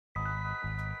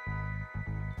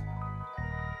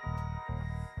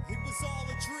was all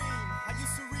a dream. I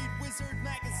used to read Wizard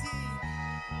magazine.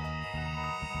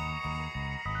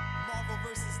 Marvel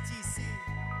vs. DC.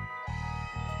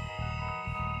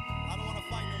 I don't want to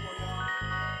fight no more, y'all.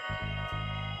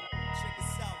 Check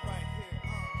this out right here.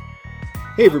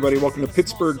 Hey everybody, welcome to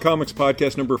Pittsburgh Comics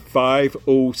Podcast number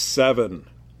 507.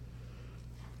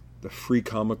 The Free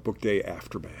Comic Book Day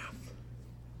Aftermath.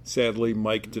 Sadly,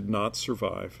 Mike did not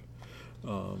survive.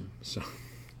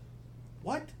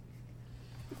 What?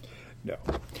 No.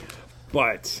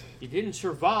 But... You didn't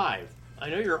survive. I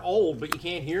know you're old, but you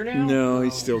can't hear now? No, he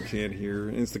still can't hear.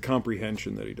 And it's the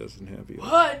comprehension that he doesn't have either.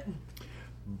 What?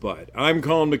 But I'm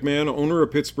Colin McMahon, owner of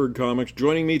Pittsburgh Comics.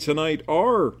 Joining me tonight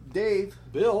are... Dave.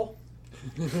 Bill.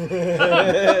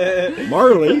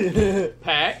 Marley.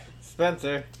 Pat.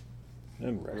 Spencer.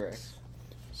 And Rex.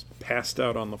 He's passed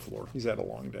out on the floor. He's had a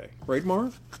long day. Right,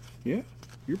 Mar? Yeah.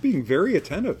 You're being very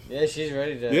attentive. Yeah, she's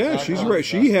ready to. Yeah, talk she's about right.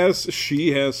 stuff.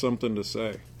 She has something to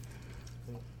say.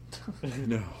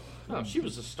 No. Oh, she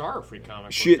was a star of Free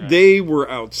Comic She, Book Day. they were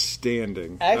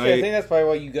outstanding. Actually, I think that's probably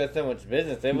why you got so much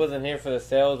business. They wasn't here for the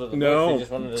sales of the books. No. They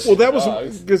just wanted to Well, see that the was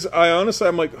dogs. because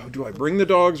I'm like, oh, do I bring the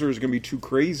dogs or is it going to be too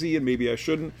crazy and maybe I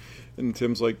shouldn't? And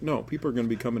Tim's like, no, people are going to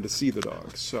be coming to see the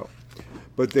dogs. So,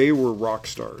 but they were rock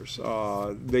stars.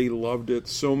 They loved it.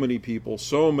 So many people,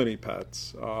 so many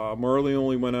pets. Marley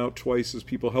only went out twice as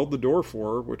people held the door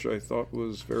for her, which I thought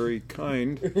was very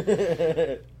kind.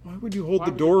 Why would you hold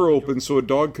the door open so a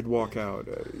dog could walk out?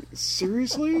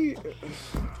 Seriously?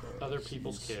 Other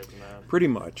people's kids, man. Pretty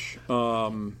much.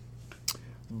 But,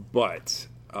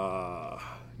 no,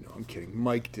 I'm kidding.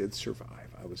 Mike did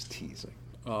survive. I was teasing.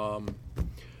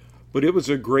 But it was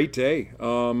a great day.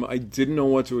 I didn't know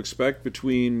what to expect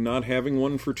between not having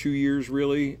one for 2 years,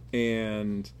 really,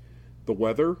 and the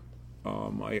weather.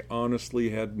 I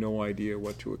honestly had no idea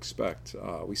what to expect.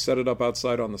 We set it up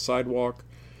outside on the sidewalk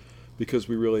because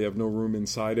we really have no room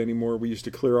inside anymore. We used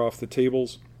to clear off the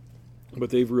tables, but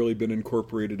they've really been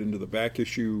incorporated into the back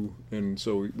issue, and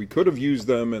so we could have used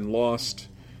them and lost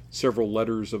several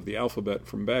letters of the alphabet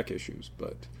from back issues,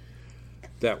 but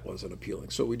that wasn't appealing.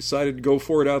 So we decided to go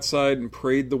for it outside and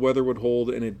prayed the weather would hold,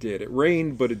 and it did. It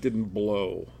rained, but it didn't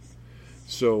blow.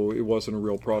 So it wasn't a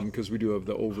real problem because we do have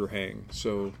the overhang.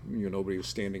 So, nobody was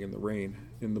standing in the rain,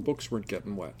 and the books weren't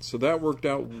getting wet. So that worked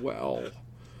out well.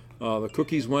 The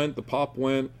cookies went, the pop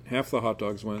went, half the hot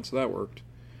dogs went, so that worked.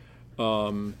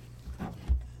 But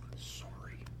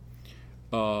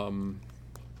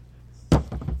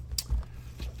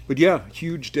yeah,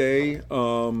 huge day.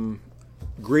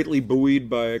 Greatly buoyed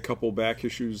by a couple back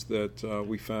issues that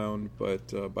we found,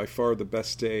 but by far the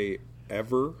best day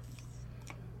ever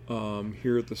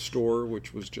here at the store,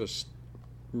 which was just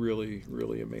really,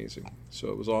 really amazing. So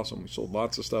it was awesome. We sold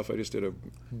lots of stuff. I just did a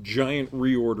giant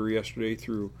reorder yesterday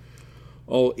through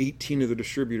all 18 of the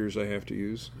distributors I have to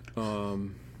use,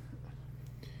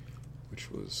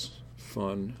 which was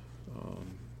fun.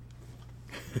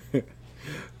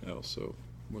 I also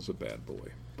was a bad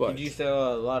boy. But Did you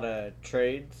sell a lot of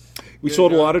trades? we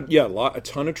sold a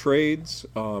ton of trades.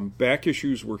 Back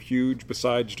issues were huge.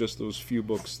 Besides just those few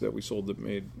books that we sold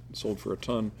that sold for a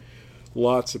ton,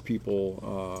 lots of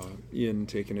people in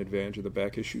taking advantage of the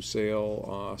back issue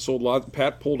sale. Sold a lot.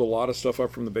 Pat pulled a lot of stuff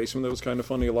up from the basement that was kind of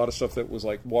funny. A lot of stuff that was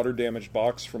like water damaged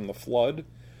box from the flood.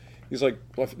 He's like,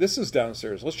 well, if this is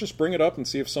downstairs, let's just bring it up and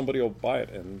see if somebody will buy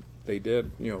it. And they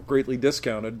did. Greatly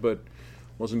discounted, but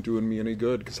wasn't doing me any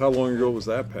good. Because how long ago was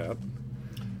that, Pat?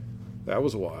 That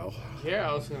was a while. Yeah,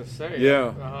 I was going to say.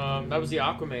 Yeah. That was the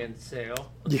Aquaman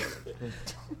sale. Yeah.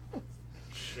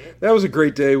 That was a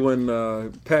great day when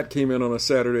Pat came in on a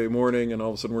Saturday morning and all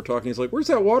of a sudden we're talking. He's like, where's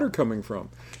that water coming from?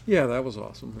 Yeah, that was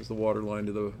awesome. There's the water line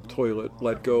to the toilet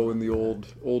let go in the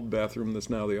old bathroom that's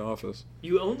now the office.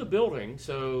 You own the building,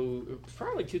 so it was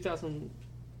probably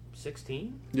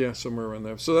 2016? Yeah, somewhere around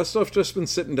there. So that stuff's just been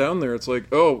sitting down there. It's like,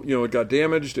 it got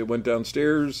damaged. It went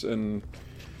downstairs and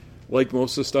like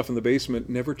most of the stuff in the basement,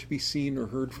 never to be seen or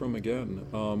heard from again.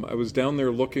 I was down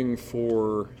there looking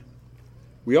for...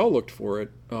 We all looked for it.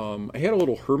 I had a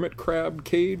little hermit crab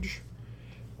cage,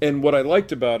 and what I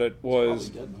liked about it was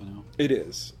It's probably dead by now. it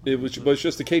is. But it's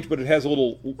just a cage, but it has a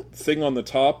little thing on the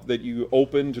top that you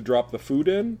open to drop the food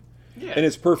in, Yeah. and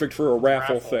it's perfect for a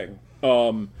raffle thing.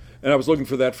 And I was looking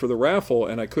for that for the raffle,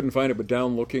 and I couldn't find it. But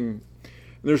down looking,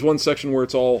 there's one section where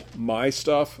it's all my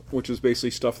stuff, which is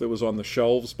basically stuff that was on the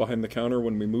shelves behind the counter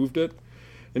when we moved it,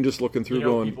 and just looking through,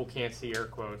 going, people can't see air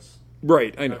quotes.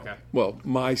 right, I know. Okay. Well,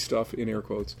 my stuff in air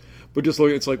quotes, but just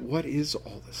looking, it's like, what is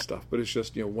all this stuff? But it's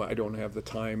just, I don't have the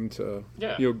time to,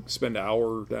 spend an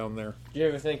hour down there. Do you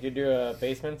ever think you'd do a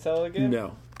basement sale again?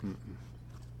 No,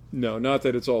 no, not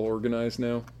that it's all organized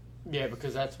now. Yeah,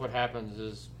 because that's what happens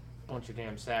is a bunch of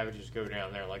damn savages go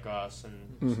down there like us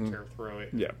and tear through it.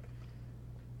 Yeah.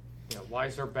 You know, why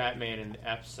is there Batman in the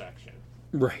F section?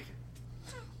 Right.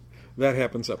 That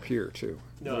happens up here, too.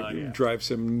 No, It yeah.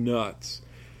 drives him nuts.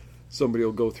 Somebody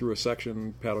will go through a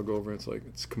section, Pat will go over, and it's like,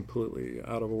 it's completely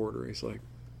out of order. He's like,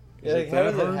 Yeah, is like, it how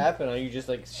that does it hard? happen? Are you just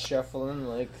like shuffling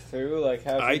like through? Like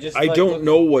how? I just, I like, don't look-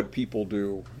 know what people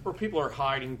do. Or people are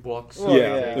hiding books. Well,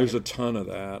 yeah, yeah. there's a ton of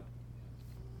that.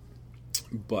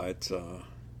 But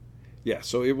yeah,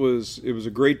 so it was a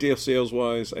great day sales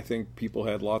wise. I think people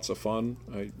had lots of fun.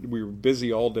 We were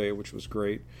busy all day, which was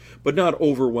great, but not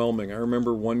overwhelming. I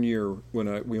remember one year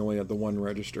when we only had the one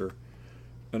register,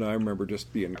 and I remember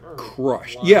just being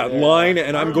crushed. Line,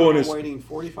 and I'm going as waiting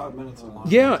 45 minutes in line.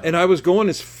 yeah, and I was going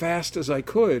as fast as I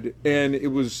could, and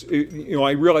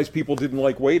I realized people didn't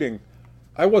like waiting.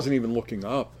 I wasn't even looking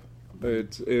up.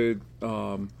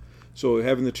 So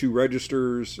having the two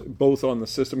registers, both on the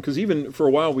system, because even for a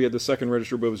while we had the second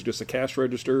register, but it was just a cash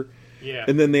register. Yeah.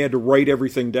 And then they had to write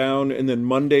everything down, and then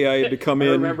Monday I had to come I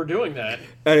in. remember doing that.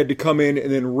 I had to come in and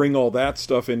then ring all that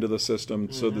stuff into the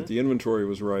system so that the inventory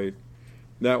was right.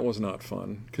 That was not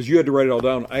fun because you had to write it all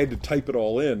down. I had to type it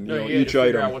all in, No, you had each to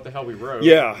figure item. out what the hell we wrote.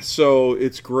 Yeah, so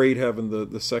it's great having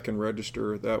the second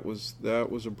register. That was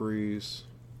a breeze.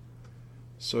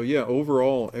 So yeah,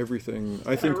 overall everything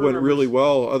I think went remember- really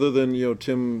well. Other than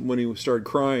Tim when he started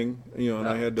crying, and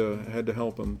I had to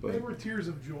help him. They But were tears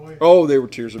of joy. oh, they were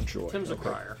tears of joy. Tim's a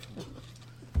crier.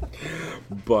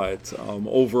 But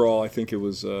overall, I think it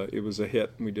was a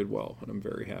hit, and we did well, and I'm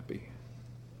very happy.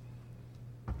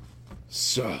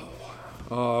 So,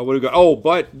 what do we got? Oh,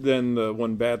 but then the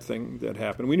one bad thing that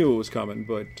happened, we knew it was coming,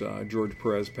 but George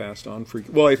Perez passed on.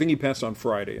 Well, I think he passed on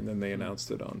Friday, and then they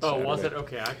announced it on Saturday. Oh, was it?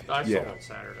 Okay, I saw Yeah. it on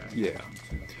Saturday. Yeah.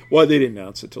 Well, they didn't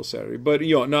announce it till Saturday, but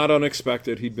not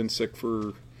unexpected. He'd been sick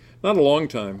for not a long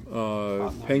time.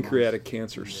 Pancreatic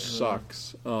cancer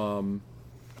sucks.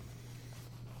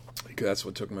 That's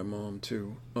what took my mom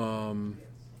too.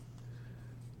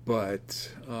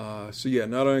 But so yeah,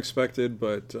 not unexpected.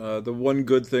 But the one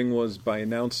good thing was by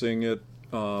announcing it,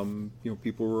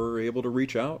 people were able to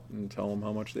reach out and tell them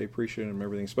how much they appreciate him and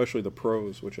everything, especially the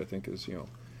pros, which I think is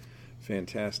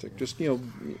fantastic. Just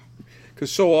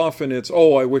because so often it's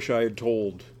I wish I had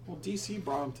told. Well, DC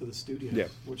brought him to the studios, Yeah.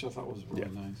 which I thought was really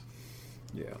nice.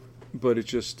 Yeah. But it's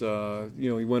just, he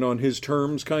went on his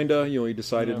terms, kind of. He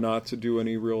decided Yeah. not to do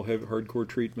any real hardcore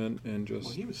treatment and just,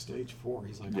 Well, he was stage 4.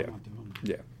 He's like, Yeah. I'm not doing it.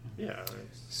 yeah. Yeah.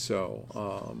 it's- So,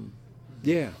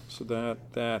 so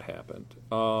that happened.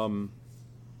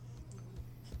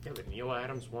 Yeah, but Neil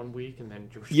Adams 1 week and then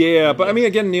George. Yeah, but I mean,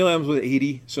 again, Neil Adams was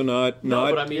 80, so not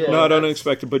but I mean, not that's-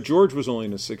 unexpected. But George was only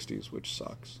in his 60s, which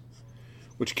sucks.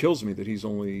 Which kills me that he's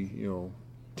only,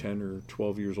 10 or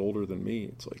 12 years older than me.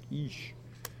 It's like, yeesh.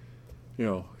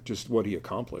 Just what he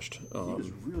accomplished. He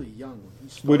was really young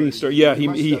When he started,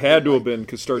 he had to have been,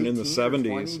 because starting in the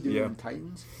 70s. Yeah.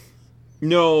 Titans.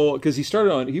 No, because he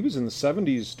was in the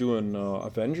 70s doing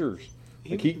Avengers.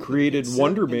 Like he created in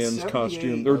Wonder in Man's 78,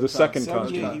 costume, or the second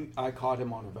 78, costume. I caught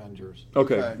him on Avengers.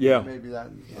 Okay, yeah. Maybe that.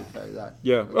 Okay, that.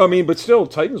 Yeah, I mean, but still,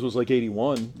 Titans was like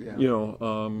 81.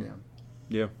 Yeah.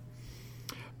 Yeah.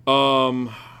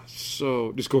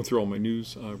 So just going through all my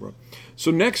news, bro.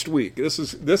 So next week, this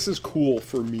is cool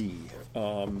for me.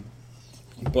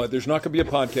 But there's not going to be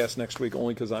a podcast next week,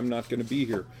 only because I'm not going to be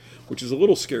here, which is a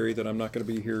little scary that I'm not going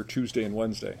to be here Tuesday and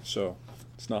Wednesday. So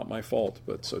it's not my fault.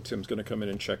 But so Tim's going to come in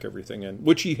and check everything in,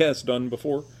 which he has done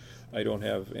before. I don't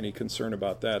have any concern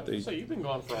about that. So you've been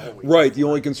gone for a whole week. Right. The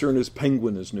only concern is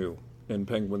Penguin is new, and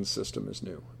Penguin's system is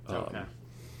new. Okay.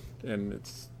 And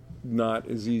it's not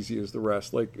as easy as the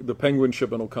rest. Like the Penguin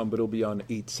shipment will come, but it'll be on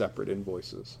 8 separate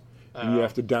invoices. And you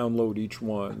have to download each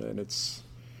one, and it's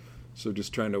so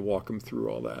just trying to walk them through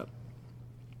all that.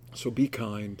 So be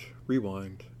kind,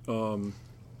 rewind. And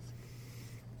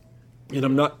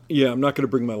I'm not going to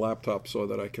bring my laptop so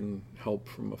that I can help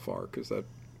from afar because I'm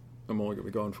only going to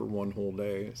be gone for one whole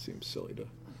day. It seems silly to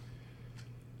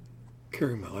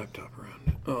carry my laptop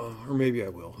around, or maybe I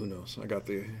will. Who knows? I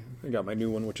got my new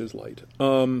one, which is light.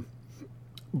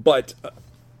 But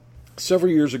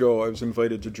several years ago, I was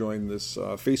invited to join this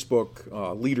Facebook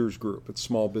leaders group. It's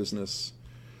small business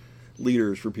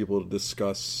leaders for people to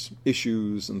discuss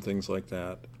issues and things like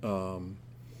that on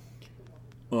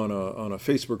a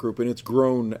Facebook group, and it's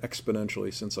grown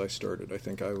exponentially since I started. I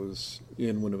think I was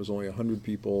in when it was only 100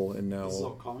 people, and now This is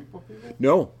all comic book people?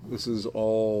 no, this is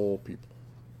all people.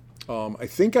 I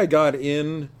think I got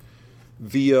in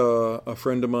via a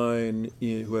friend of mine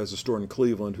who has a store in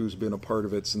Cleveland who's been a part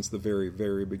of it since the very,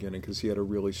 very beginning because he has a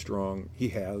really strong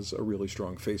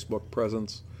Facebook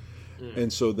presence.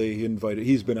 And so they invited,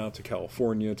 he's been out to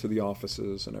California to the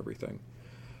offices and everything.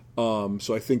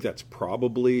 So I think that's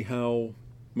probably how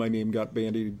my name got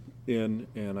bandied in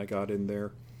and I got in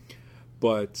there.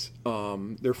 But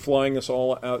they're flying us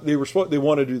all out. They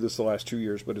wanted to do this the last 2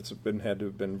 years, but had to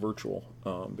have been virtual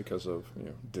because of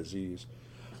disease.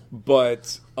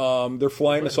 But they're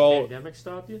flying us all. Pandemic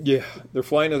stopped you? Yeah, they're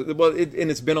flying us. Well,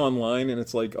 and it's been online, and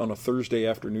it's like on a Thursday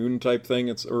afternoon type thing.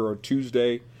 Or a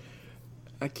Tuesday.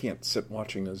 I can't sit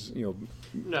watching those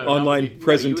online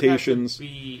presentations. You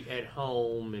would have to be at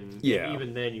home, and Yeah.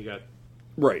 even then you got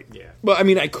Right. Yeah. Well, I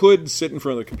mean, I could sit in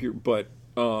front of the computer, but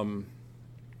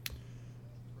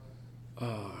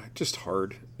just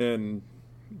hard. And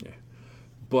yeah.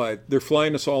 But they're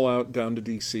flying us all out down to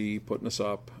DC, putting us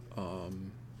up.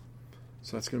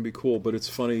 So that's going to be cool. But it's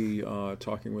funny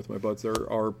talking with my buds. There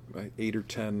are 8 or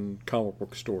 10 comic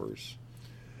book stores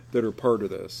that are part of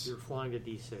this. You're flying to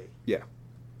DC. Yeah.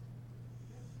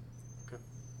 Okay.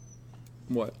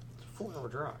 What? It's a 4-hour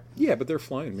drive. Yeah, but they're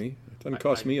flying me. It doesn't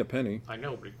cost me a penny. I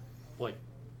know, but like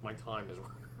my time is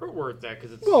worth that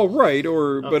because it's Well, right, a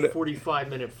but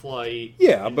 45-minute flight.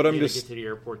 Yeah, and but I'm you gotta just- get to the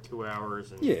airport 2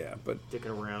 hours and yeah, but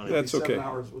sticking around. That's Maybe okay. 7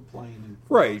 hours with plane. And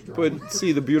 4 right. hours driving. But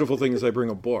see, the beautiful thing is I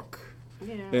bring a book.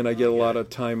 Yeah, And I get a lot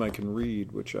of time I can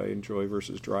read, which I enjoy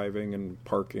versus driving and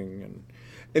parking,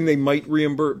 and they might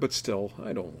reimburse, but still,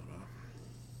 I don't want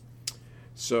to.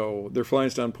 So they're flying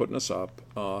us down, putting us up,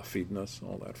 feeding us,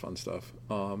 all that fun stuff.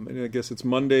 And I guess it's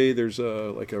Monday. There's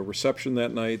a reception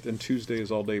that night, and Tuesday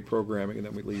is all day programming, and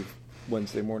then we leave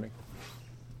Wednesday morning.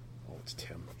 Oh, it's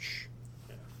Tim. Shh.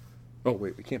 Oh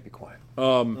wait, we can't be quiet.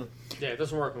 Yeah, it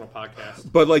doesn't work on a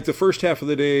podcast. But like the first half of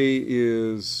the day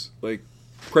is like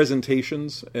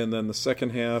presentations, and then the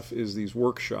second half is these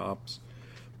workshops.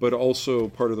 But also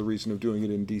part of the reason of doing it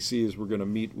in DC is we're going to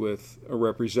meet with a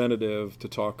representative to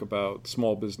talk about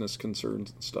small business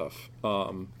concerns and stuff.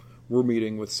 We're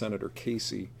meeting with Senator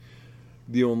Casey.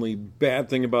 The only bad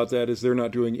thing about that is they're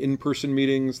not doing in-person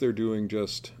meetings; they're doing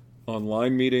just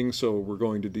online meetings. So we're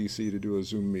going to DC to do a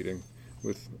Zoom meeting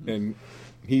with, and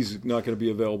he's not going to be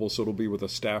available, so it'll be with a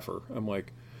staffer. I'm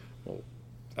like, well,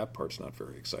 that part's not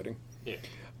very exciting. Yeah.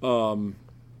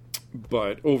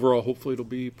 But overall, hopefully, it'll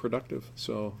be productive.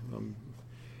 So,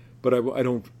 but I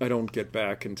don't get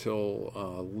back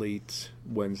until late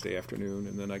Wednesday afternoon,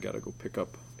 and then I got to go pick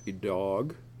up a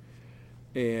dog.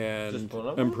 And Just one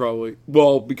of I'm them? probably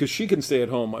because she can stay at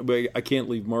home. I can't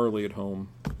leave Marley at home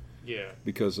Yeah.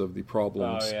 because of the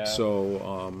problems. Oh, yeah.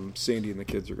 So Sandy and the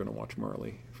kids are going to watch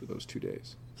Marley for those 2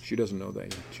 days. She doesn't know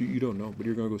that. You don't know, but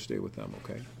you're going to go stay with them.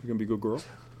 Okay, you're going to be a good girl.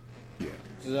 Yeah.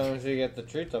 As long as you get the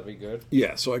treats, I'll be good.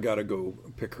 Yeah, so I got to go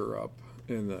pick her up.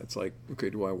 And it's like, okay,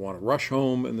 do I want to rush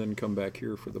home and then come back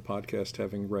here for the podcast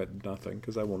having read nothing?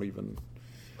 Because I won't even...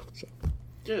 So.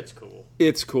 Yeah, it's cool.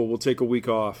 It's cool. We'll take a week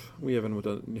off. We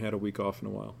haven't had a week off in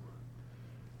a while.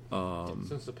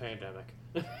 Since the pandemic.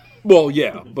 Well,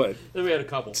 yeah, but Then we had a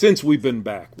couple. since we've been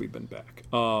back, we've been back.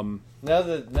 Now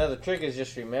the trick is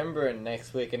just remembering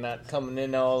next week and not coming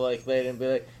in all like late and be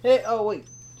like, hey, oh wait,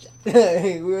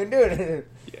 we weren't doing it.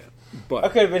 Yeah, I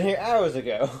but could have been here hours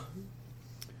ago.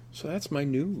 so that's my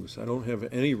news. I don't have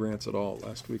any rants at all.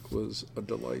 Last week was a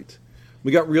delight.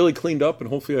 We got really cleaned up, and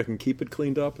hopefully I can keep it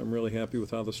cleaned up. I'm really happy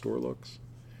with how the store looks.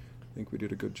 I think we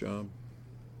did a good job.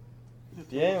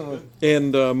 Yeah,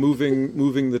 And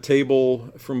moving the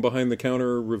table from behind the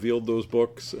counter revealed those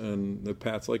books, and the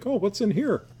Pat's like, "Oh, what's in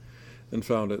here?" and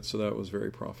found it. So that was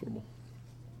very profitable.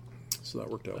 So that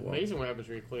worked out well. Amazing what happens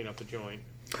when you clean up the joint.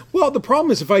 Well, the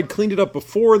problem is if I'd cleaned it up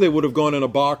before, they would have gone in a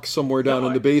box somewhere down No,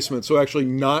 in the basement. So actually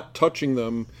not touching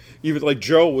them, even like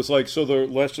Joe was like, so the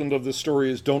lesson of the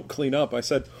story is don't clean up. I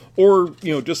said, or,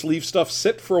 just leave stuff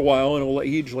sit for a while and it'll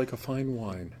age like a fine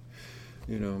wine,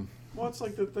 Well, it's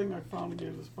like the thing I found and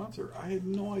gave the sponsor. I had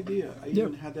no idea. I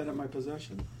even had that in my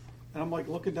possession. And I'm like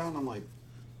looking down, I'm like,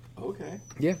 okay.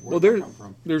 Yeah, Where'd well, that come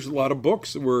from? there's a lot of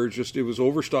books where it was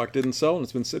overstocked, didn't sell, and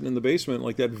it's been sitting in the basement,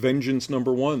 like that Vengeance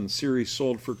 #1 series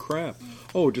sold for crap.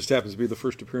 Oh, it just happens to be the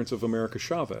first appearance of America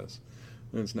Chavez,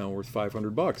 and it's now worth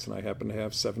 $500, and I happen to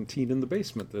have 17 in the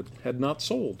basement that had not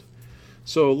sold.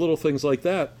 So little things like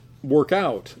that work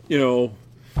out.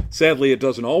 Sadly, it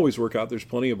doesn't always work out. There's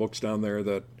plenty of books down there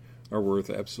that are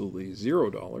worth absolutely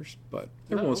 $0, but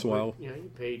every once in a while, You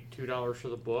paid $2 for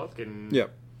the book, and yeah.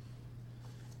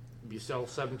 you sell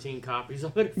 17 copies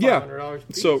of it at Yeah. $500 a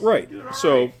piece. So right. You're doing all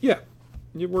So right. yeah,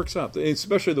 it works out.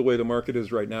 Especially the way the market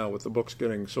is right now, with the books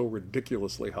getting so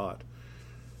ridiculously hot.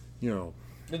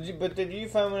 Did you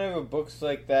find whenever books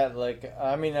like that,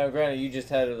 now granted you just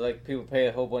had people pay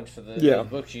a whole bunch for the Yeah.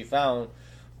 books you found,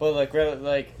 But like,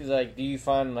 do you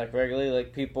find like regularly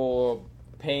like people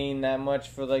paying that much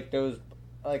for like those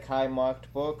like high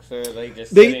marked books, or they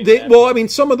just well, I mean,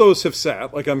 some of those have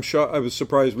sat. Like, I'm sure I was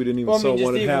surprised we didn't even sell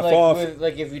one at half off.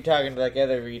 Like if you're talking to like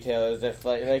other retailers, if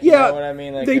like yeah, you know what I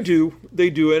mean, like they do,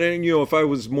 and you know, if I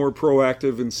was more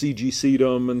proactive and CGC'd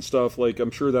them and stuff, like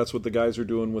I'm sure that's what the guys are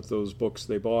doing with those books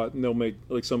they bought, and they'll make,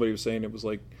 like somebody was saying, it was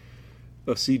like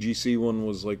a CGC one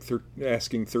was like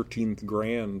asking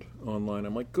 $13,000 online.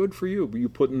 I'm like, good for you, but you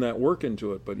putting that work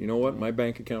into it. But you know what? My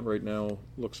bank account right now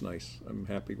looks nice. I'm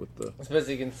happy with the.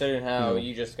 Especially considering how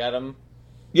you just got them.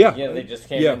 Yeah. Yeah, they just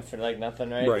came in for like nothing,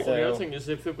 right? Right. Well, the other thing is,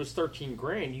 if it was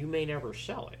 $13,000, you may never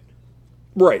sell it.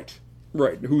 Right.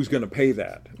 Who's going to pay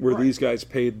that? Where these guys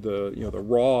paid the the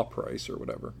raw price or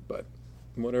whatever. But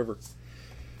whatever.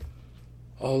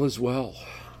 All is well.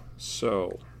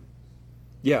 So.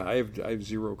 Yeah, I have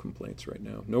zero complaints right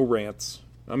now. No rants.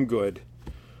 I'm good.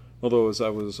 Although as I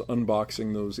was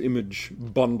unboxing those image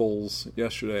bundles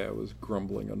yesterday, I was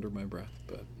grumbling under my breath.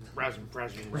 But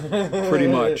pretty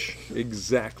much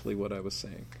exactly what I was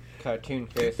saying. Cartoon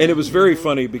face. And it was very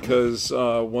funny because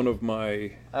one of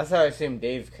my... That's how I assume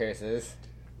Dave curses.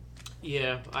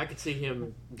 Yeah, I could see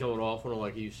him going off on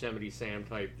like a Yosemite Sam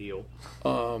type deal.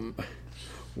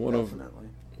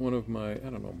 One of my, I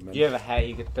don't know. Do you have a hat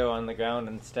you could throw on the ground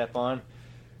and step on?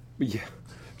 Yeah,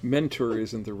 mentor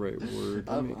isn't the right word.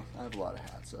 I have a lot of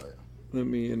hats. So yeah.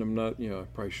 And I'm not, I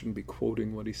probably shouldn't be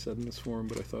quoting what he said in this forum,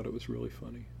 but I thought it was really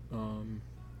funny.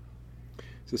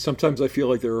 So sometimes I feel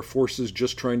like there are forces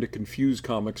just trying to confuse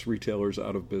comics retailers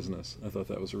out of business. I thought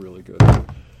that was a really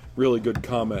good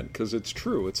comment, because it's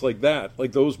true. It's like that,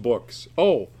 like those books.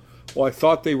 Oh, well, I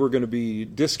thought they were going to be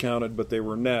discounted, but they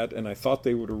were net, and I thought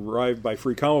they would arrive by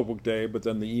Free Comic Book Day, but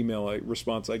then the email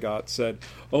response I got said,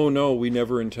 oh no, we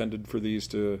never intended for these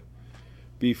to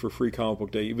be for Free Comic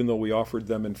Book Day, even though we offered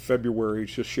them in February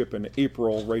to ship in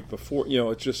April right before.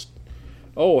 It's just,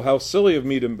 oh, how silly of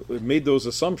me to have made those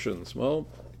assumptions. Well,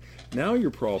 now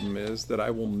your problem is that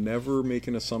I will never make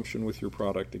an assumption with your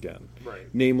product again. Right.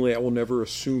 Namely, I will never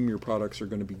assume your products are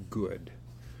going to be good.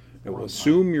 I will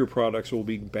assume your products will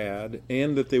be bad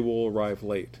and that they will arrive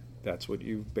late. That's what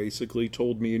you basically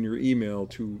told me in your email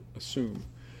to assume.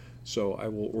 So I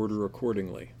will order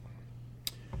accordingly.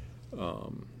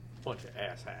 Bunch of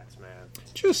asshats, man.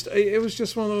 It was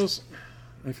just one of those.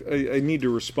 I need to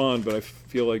respond, but I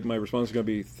feel like my response is going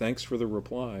to be thanks for the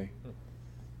reply.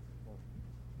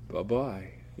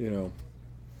 Bye-bye.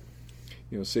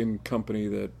 Same company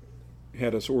that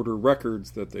had us order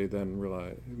records that they then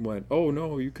went, oh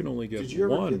no, you can only get one. Did you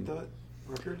ever get that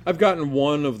record? I've gotten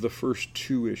one of the first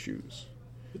 2 issues.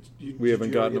 We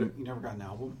haven't gotten them. You never got an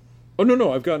album? Oh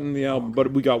no, I've gotten the album,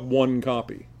 but we got one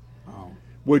copy. Oh.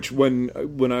 Which when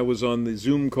I was on the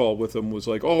Zoom call with them was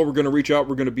like, oh, we're going to reach out,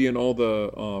 we're going to be in all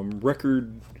the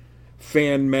record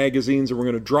fan magazines, and we're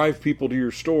going to drive people to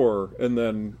your store, and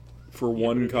then for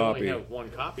one copy. If you only have one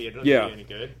copy, it doesn't do any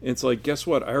good. It's like, guess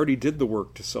what? I already did the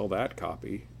work to sell that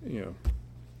copy. And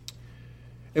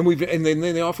then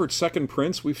they offered second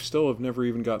prints. We still have never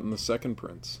even gotten the second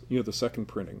prints. The second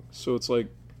printing. So it's like,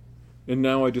 and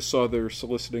now I just saw they're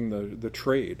soliciting the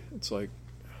trade. It's like,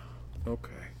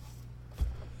 okay.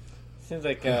 Seems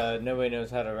like nobody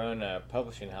knows how to run a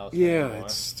publishing house. Yeah, anymore.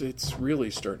 it's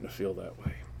really starting to feel that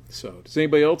way. So, does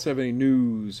anybody else have any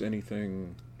news?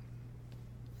 Anything?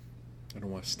 I don't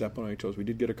want to step on any toes. We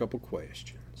did get a couple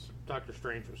questions. Doctor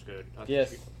Strange was good.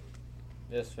 Yes,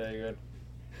 very good.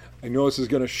 I know this is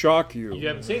going to shock you. You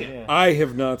haven't seen it. Yeah. I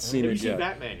have not seen Have it you yet. seen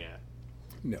Batman yet?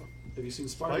 No. Have you seen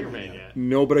Spider-Man Spider-Man yet?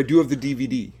 No, but I do have the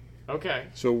DVD. Okay.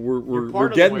 So we're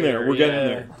part of the getting way there. there, We're getting yeah.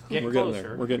 there. Getting We're getting closer.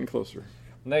 there. We're getting closer.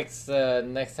 Next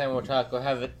time we'll talk, we'll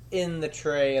have it in the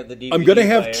tray of the DVD. I'm going to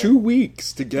have player. 2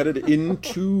 weeks to get it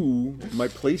into my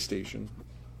PlayStation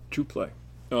to play.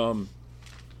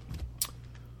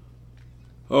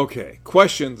 Okay,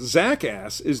 question. Zach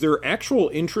asks, is there actual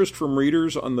interest from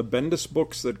readers on the Bendis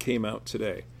books that came out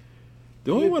today?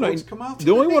 The only one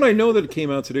I know that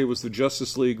came out today was the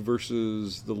Justice League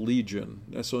versus the Legion.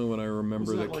 That's the only one I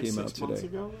remember that came out today.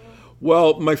 Ago?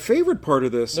 Well, my favorite part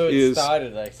of this is it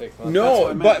started like 6 months.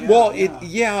 no, That's but what I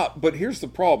meant, but here's the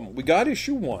problem. We got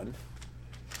issue 1,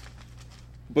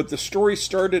 but the story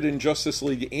started in Justice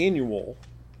League Annual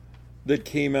that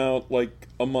came out like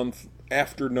a month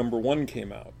after number 1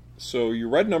 came out. So you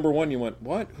read number 1, you went,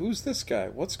 what? Who's this guy?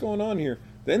 What's going on here?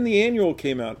 Then the Annual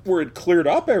came out where it cleared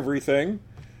up everything.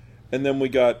 And then we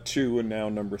got 2, and now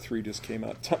number 3 just came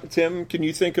out. Tim, can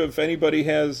you think of anybody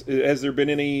has there been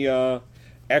any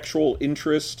actual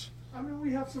interest I mean,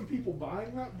 we have some people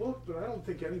buying that book, but I don't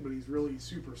think anybody's really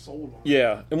super sold on it.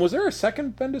 Yeah. And was there a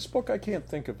second Bendis book? I can't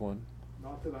think of one.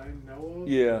 Not that I know of.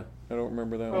 Yeah, I don't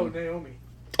remember that Oh, one. Naomi.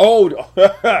 Oh,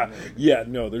 yeah,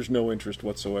 no, there's no interest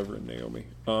whatsoever in Naomi.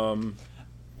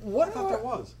 What I thought there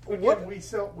was. Again,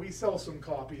 we sell some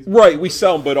copies. Right, we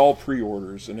sell them, but all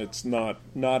pre-orders, and it's not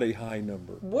a high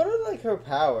number. What are like her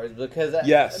powers? Because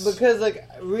Yes. because like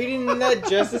reading that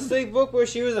Justice League book where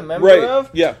she was a member Right, of,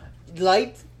 yeah.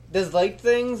 does light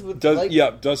things with Does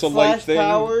a light flash thing,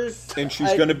 powers, and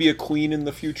she's going to be a queen in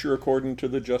the future according to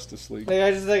the Justice League. Like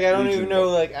I don't Legion even know.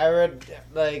 book. Like I read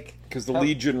like Because the how-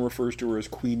 Legion refers to her as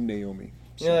Queen Naomi.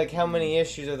 You know, like how many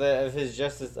issues of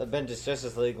his Avengers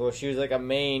Justice League where she was like a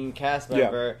main cast Yeah,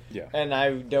 member, yeah. and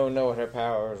I don't know what her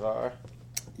powers are.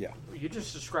 You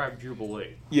just described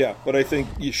Jubilee. Yeah, but I think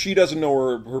she doesn't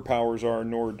know her powers are,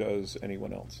 nor does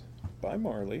anyone else. Bye,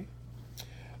 Marley.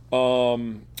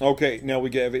 Okay, now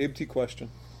we have an empty question.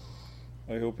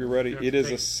 I hope you're ready. It is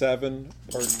a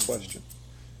 7-part question.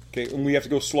 Okay, and we have to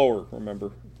go slower,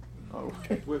 remember.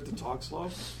 Okay. We have to talk slow.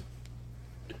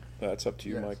 That's up to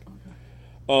you, Yes. Mike.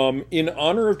 In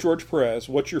honor of George Perez,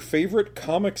 what's your favorite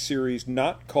comic series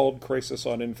not called Crisis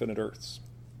on Infinite Earths?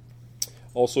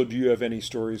 Also, do you have any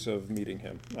stories of meeting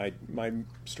him? My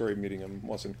story of meeting him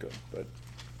wasn't good, but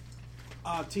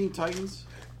Teen Titans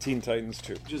Teen Titans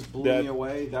too. just blew That- me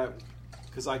away. That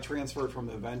because I transferred from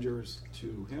the Avengers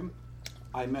to him.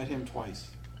 I met him twice.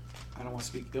 I don't want to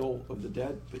speak ill of the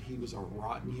dead, but he was a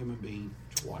rotten human being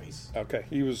twice. Okay,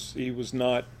 he was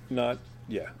not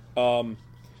yeah.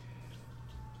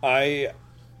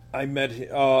 I met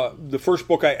the first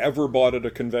book I ever bought at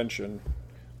a convention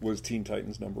was Teen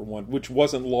Titans #1, which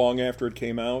wasn't long after it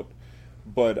came out,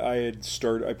 but I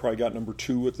probably got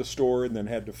 #2 at the store and then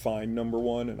had to find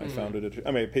 #1, and I found it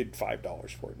I paid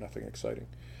 $5 for it, nothing exciting.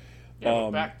 Yeah,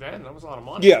 but back then, that was a lot of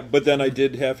money. Yeah, but then I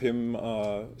did have him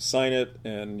sign it,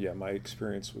 and yeah, my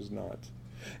experience was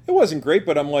it wasn't great,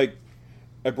 but I'm like,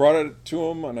 I brought it to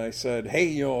him, and I said,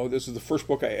 hey, this is the first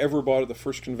book I ever bought at the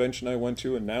first convention I went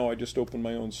to, and now I just opened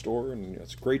my own store, and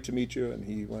it's great to meet you. And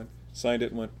he signed it,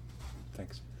 and went,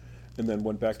 thanks. And then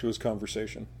went back to his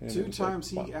conversation. And it 2 was like,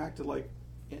 times wow. he acted like,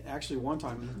 actually one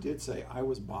time he did say I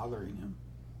was bothering him.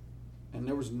 And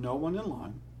there was no one in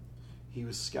line. He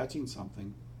was sketching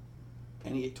something,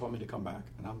 and he told me to come back.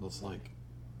 And I'm just like,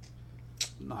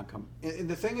 not come. And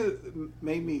the thing that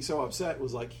made me so upset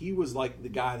was like, he was like the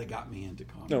guy that got me into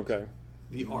comics. Okay.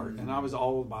 The art. And I was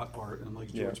all about art, and I'm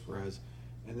like George Yeah. Perez.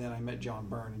 And then I met John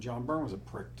Byrne, and John Byrne was a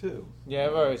prick too. Yeah,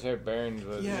 I've always heard Burns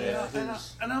was.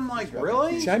 And I'm like,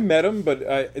 really? See, I met him, but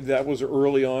that was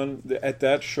early on. At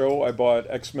that show, I bought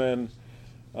X-Men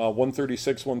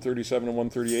 136, 137, and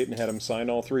 138, and had him sign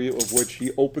all 3, of which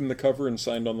he opened the cover and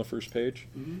signed on the first page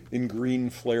in green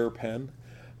flare pen.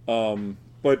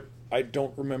 But I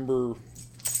don't remember.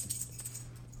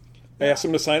 I asked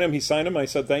him to sign him. He signed him. I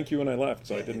said thank you, and I left.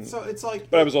 So I didn't. So it's like,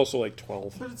 But I was also like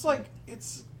 12. but it's like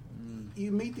you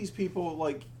meet these people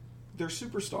like they're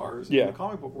superstars Yeah. in the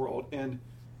comic book world, and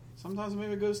sometimes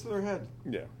maybe it goes to their head.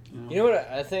 Yeah. You know what?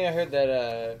 I think I heard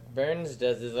that Burns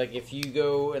does is like if you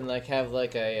go and like have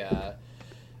like a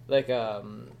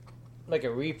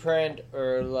reprint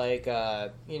or like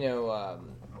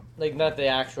like not the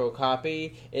actual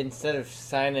copy, instead of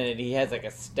signing it, he has like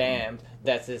a stamp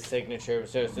that's his signature.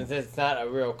 So since it's not a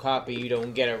real copy, you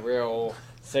don't get a real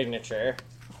signature.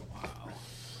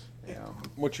 Yeah.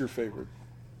 What's your favorite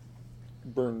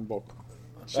Byrne book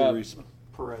series?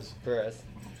 Perez.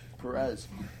 Perez.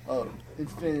 Oh,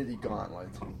 Infinity Gauntlet.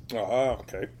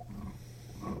 Okay.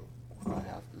 I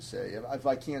have to say, if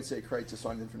I can't say Crisis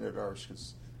on Infinite Earths,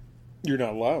 because You're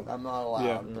not allowed. I'm not allowed.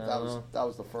 Yeah. But that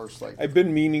was the first I've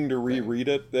been meaning to reread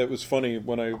it. That was funny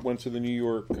when I went to the New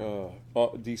York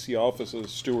DC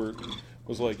offices. Stuart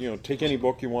was like, take any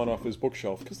book you want off his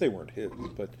bookshelf, because they weren't his.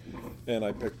 And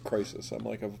I picked Crisis. I'm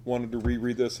like, I've wanted to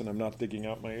reread this, and I'm not digging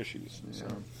out my issues. So,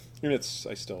 and I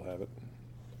still have it.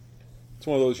 It's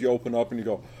one of those you open up and you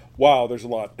go, wow, there's a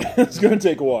lot. It's going to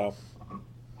take a while.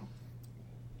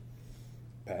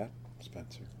 Pat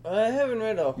Spencer. I haven't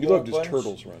read a whole You loved his bunch.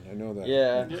 Turtles run. I know that.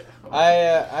 Yeah,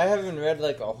 I haven't read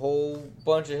like a whole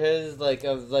bunch of his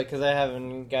because I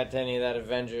haven't got to any of that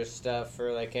Avengers stuff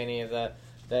or like any of that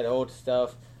old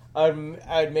stuff.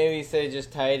 I'd maybe say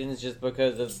just Titans, just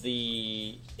because of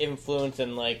the influence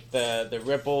and like the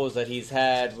ripples that he's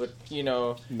had with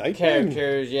Nightwing.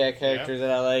 characters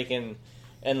that I like and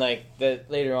like that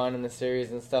later on in the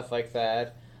series and stuff like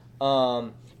that.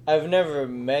 I've never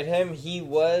met him. He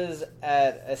was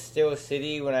at Steel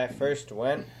City when I first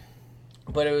went,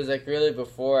 but it was like really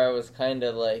before I was kind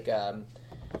of like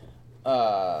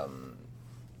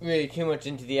really too much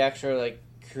into the actual like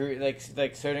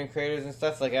certain creators and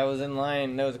stuff. Like I was in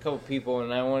line, there was a couple people,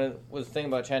 and I was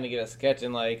thinking about trying to get a sketch,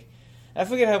 and like I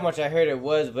forget how much I heard it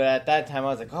was, but at that time I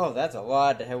was like, oh, that's a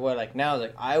lot. Like now I was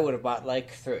like, I would have bought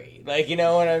like 3, like you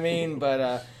know what I mean.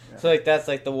 But so like that's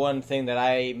like the one thing that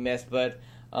I missed, but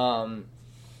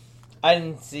I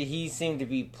didn't see. He seemed to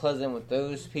be pleasant with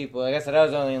those people. Like I said, I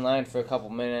was only in line for a couple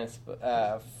minutes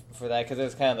for that because it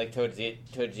was kind of like towards the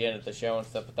end of the show and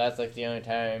stuff. But that's like the only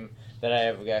time that I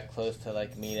ever got close to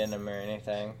like meeting him or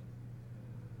anything.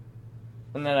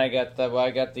 And then I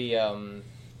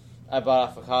bought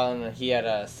off of Colin, and he had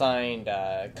a signed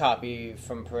copy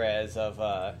from Perez of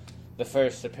the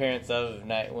first appearance of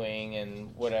Nightwing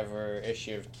and whatever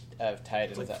issue of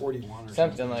Titans. It's like 41 or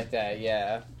something like that.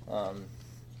 Yeah. That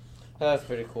was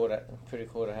pretty cool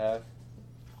to have.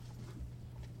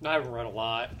 I haven't read a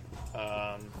lot,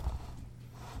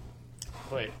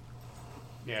 but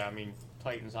yeah, I mean,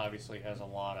 Titans obviously has a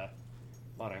lot of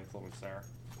influence there.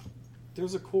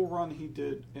 There's a cool run he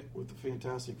did with the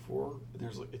Fantastic Four.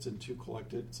 It's in 2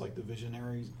 collected. It's like the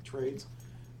Visionary trades.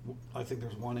 I think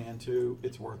there's 1 and 2.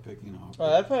 It's worth picking up.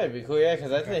 Oh, that'd probably be cool, yeah,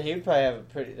 because I think he'd probably have a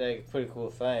pretty cool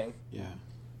thing. Yeah.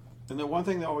 And the one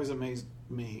thing that always amazed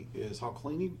me is how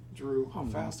clean he drew, how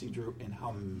fast he drew, and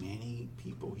how many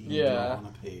people he drew on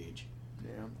a page.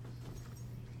 Yeah.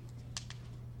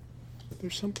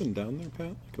 There's something down there,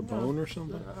 Pat? Like a bone or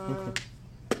something? Okay.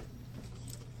 I don't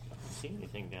see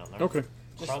anything down there. Okay.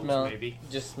 Maybe.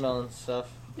 Just smelling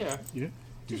stuff. Yeah. Yeah.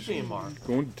 Just being Mark.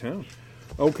 Going to town.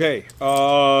 Okay.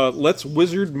 Let's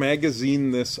Wizard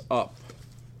Magazine this up.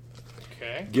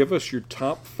 Okay. Give us your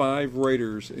top 5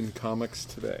 writers in comics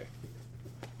today.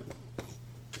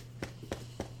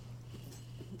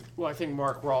 Well, I think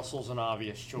Mark Russell's an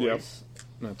obvious choice. Yep.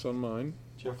 That's on mine.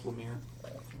 Jeff Lemire.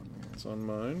 That's on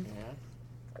mine. Yeah.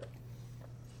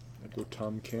 I'd go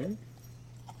Tom King.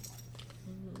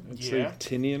 I'd Yeah.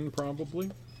 say Tinian, probably.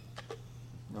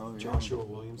 No, Joshua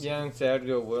Williams. Yeah, so I'd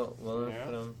go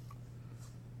Williams.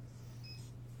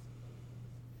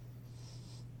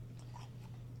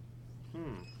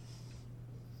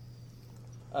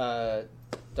 Yeah.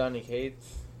 Donny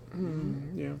Cates.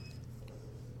 Yeah.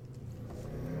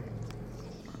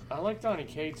 I like Donny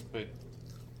Cates, but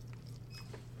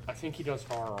I think he does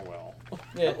horror well.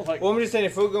 Yeah. Like- well, I'm just saying,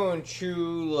 if we're going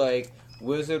true, like,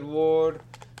 Wizard Ward,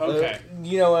 Okay.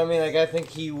 you know what I mean? Like, I think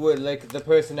he would, like, the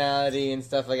personality and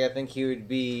stuff, like, I think he would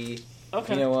be,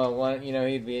 Okay. you know,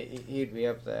 he'd be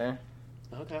up there.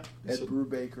 Okay. Ed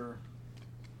Brubaker,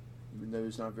 even though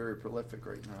he's not very prolific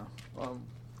right now,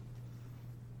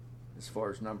 as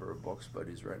far as number of books, but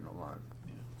he's written a lot.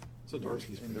 So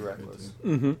Darsky's In pretty the good, Reckless. too.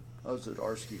 Mm-hmm. Oh,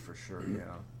 Zdarsky for sure,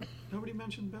 yeah. Nobody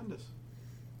mentioned Bendis.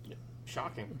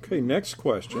 Shocking. Okay, next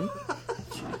question.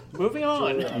 Moving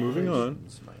on. Moving on.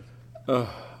 Operations, Mike.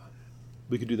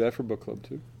 We could do that for book club,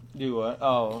 too. Do what?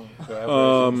 Oh,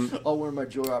 okay. I'll wear my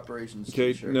Joy Operations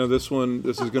Okay, t-shirt. now this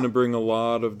is going to bring a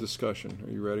lot of discussion.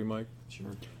 Are you ready, Mike? Sure.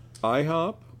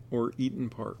 IHOP or Eaton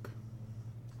Park?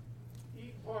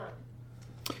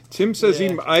 Tim says Yeah.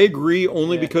 Eaton. I agree,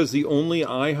 only Yeah. because the only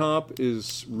IHOP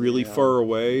is really far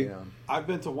away. Yeah. I've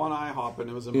been to one IHOP and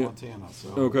it was in Yeah. Montana. So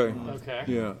Okay. Okay.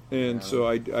 Yeah, and so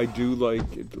I do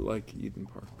like Eden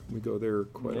Park. We go there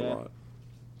quite a Yeah. lot.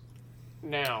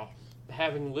 Now,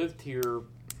 having lived here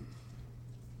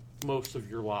most of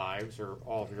your lives or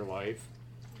all of your life,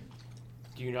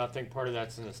 do you not think part of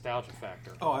that's a nostalgia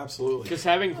factor? Oh, absolutely. Because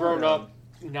having grown up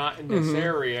not in this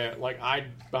area, like I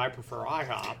prefer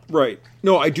IHOP. Right.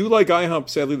 No, I do like IHOP.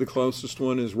 Sadly, the closest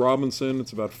one is Robinson.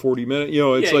 It's about 40 minutes. You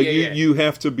know, it's Yeah, like yeah. you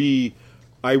have to be.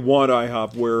 I want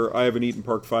IHOP where I have an Eaton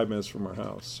Park 5 minutes from our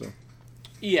house. So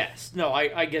Yes. No,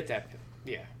 I get that.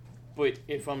 Yeah. But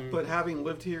if I'm... But having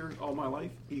lived here all my life,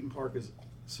 Eaton Park is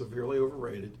severely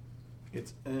overrated.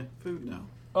 It's food now.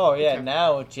 Oh yeah, Okay.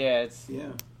 now it's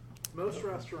Yeah. Most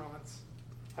restaurants,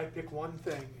 I pick one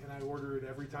thing and I order it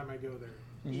every time I go there.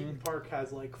 Eaton Park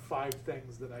has like 5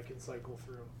 things that I can cycle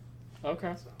through.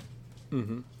 Okay.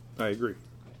 So. I agree.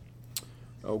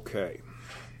 Okay.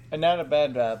 and not a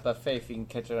bad buffet if you can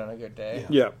catch it on a good day.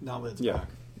 Yeah. Now that it's Yeah. back.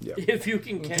 Yeah. If you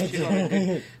can catch it on a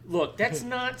good... Look, that's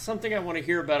not something I want to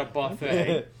hear about a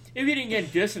buffet. If you didn't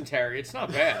get dysentery, it's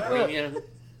not bad. I mean, you know,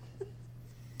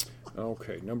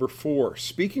 Okay, number 4.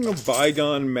 Speaking of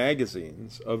bygone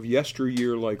magazines of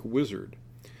yesteryear like Wizard,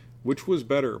 which was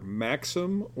better,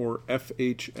 Maxim or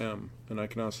FHM? And I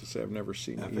can also say I've never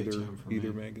seen FHM for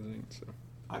either me. magazine. So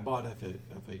I bought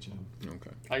FHM.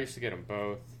 okay. I used to get them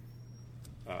both.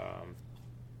 I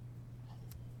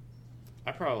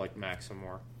probably like Maxim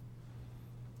more.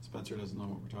 Spencer doesn't know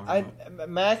what we're talking about.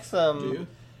 Maxim. Do you?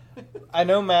 I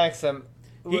know Maxim.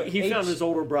 He found his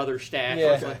older brother's stash.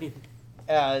 Yeah.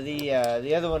 Like,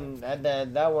 The other one,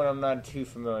 that one I'm not too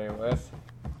familiar with.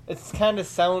 It's kind of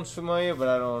sounds familiar, but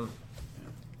I don't.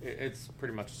 it's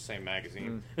pretty much the same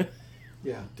magazine.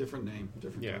 Yeah, different name,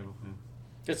 different Yeah. title. Yeah.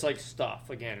 It's like Stuff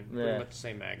again, Yeah. pretty much the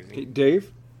same magazine.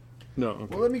 Dave? No. Okay.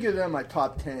 Well, let me get down my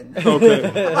top 10. Okay.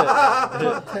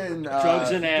 Top 10 Drugs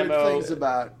and good ammo. things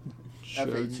about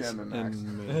Drugs FHM and Max.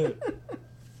 and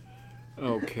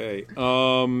Okay.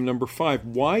 Number 5.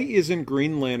 Why isn't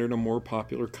Green Lantern a more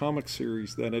popular comic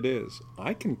series than it is?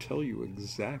 I can tell you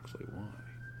exactly why.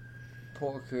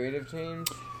 Poor creative teams.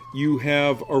 You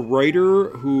have a writer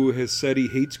who has said he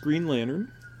hates Green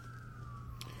Lantern,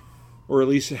 or at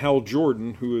least Hal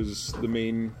Jordan, who is the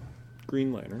main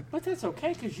Green Lantern. But that's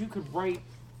okay because you could write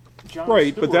John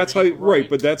Right, Stewart. but that's how You could write-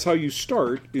 but that's how you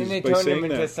start is And they by turned him saying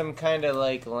into that. some kind of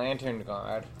like lantern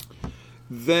god.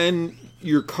 Then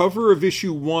your cover of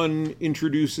issue 1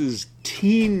 introduces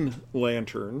Teen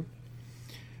Lantern,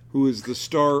 who is the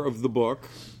star of the book.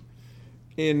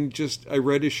 And just, I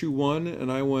read issue 1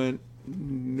 and I went,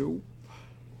 nope.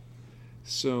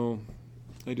 So,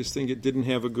 I just think it didn't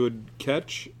have a good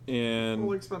catch. And,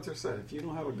 Well, like Spencer said, if you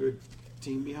don't have a good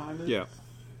team behind it, yeah.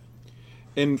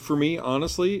 And for me,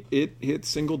 honestly, it hit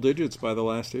single digits by the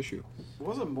last issue.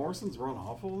 wasn't Morrison's run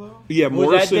awful though? Yeah, Well, that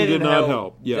Morrison didn't did not help.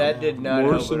 help. Yeah, That did not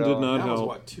Morrison help at did all. not That was help.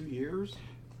 what, 2 years?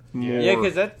 More, Yeah,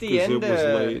 because at the 'cause end, it was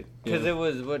late. because Yeah. it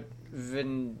was what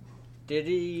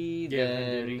Venditti. Yeah,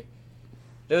 Then Venditti.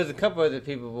 there was a couple other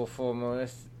people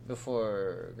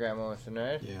before Grant Morrison,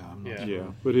 right? Yeah, I'm Yeah. not Yeah,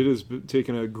 sure. but it has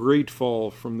taken a great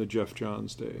fall from the Jeff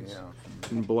Johns days Yeah,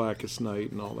 and Blackest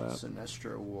Night and all that.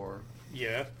 Sinestro War.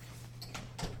 Yeah.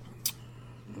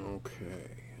 Okay.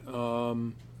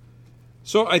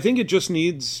 So I think it just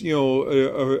needs,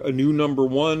 a new number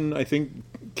 1. I think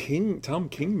Tom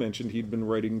King mentioned he'd been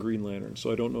writing Green Lantern,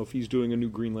 so I don't know if he's doing a new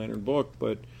Green Lantern book,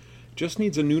 but just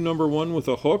needs a new number 1 with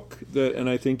a hook and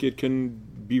I think it can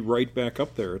be right back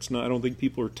up there. It's not. I don't think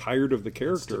people are tired of the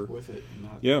character. Stick with it and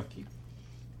not Yeah. keep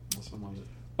messing with it.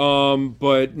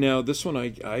 But now this one,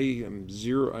 I am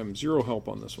zero. I'm zero help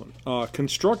on this one.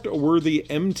 Construct a worthy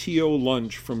MTO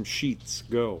lunch from Sheets.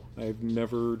 Go. I've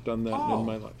never done that Oh. in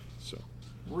my life. So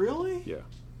Really? yeah.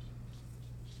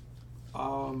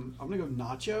 I'm gonna go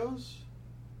nachos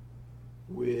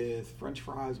with French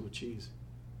fries with cheese.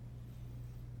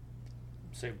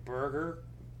 Say burger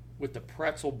with the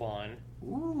pretzel bun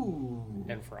Ooh,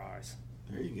 and fries.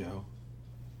 there you go.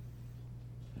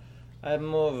 I'm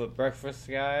more of a breakfast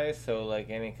guy, so like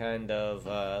any kind of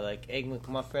like egg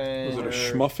McMuffin. Was it a or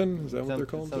schmuffin? Is that what they're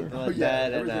called something there? like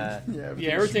that, and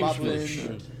everything's really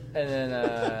muffins. and then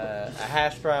a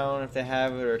hash brown if they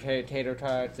have it, or tater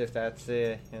tots if that's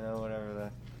it, whatever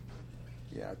the.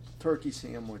 Yeah, turkey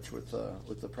sandwich with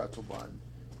the pretzel bun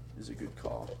is a good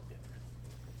call.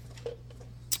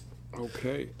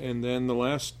 Okay, and then the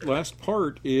last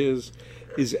part is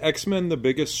X-Men the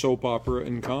biggest soap opera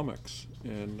in comics?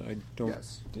 And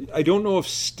Yes. I don't know if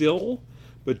still,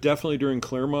 but definitely during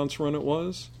Claremont's run it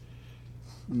was.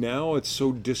 Now it's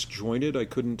so disjointed, I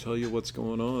couldn't tell you what's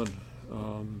going on.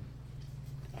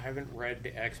 I haven't read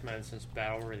the X-Men since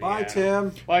Battle Over the Bye,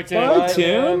 Atom. Tim. Bye, Tim. Bye,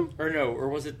 Tim. Or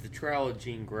was it the trial of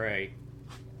Jean Grey?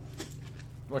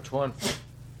 Which one?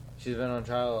 She's been on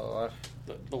trial a lot.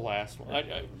 The last one.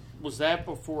 Was that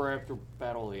before or after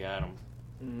Battle of the Atom?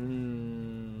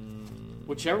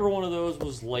 Whichever one of those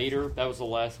was later, that was the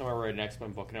last time I read an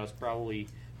X-Men book, and that was probably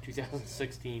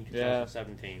 2016,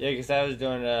 2017. Yeah, because I was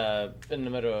doing in the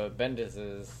middle of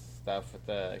Bendis' stuff with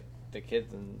the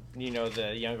kids and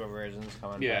the younger versions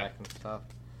coming Yeah. back and stuff.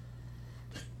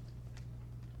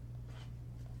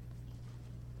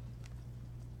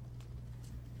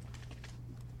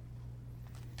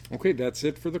 Okay, that's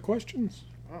it for the questions.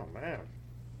 Oh, man.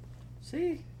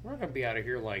 See? We're going to be out of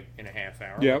here like in a half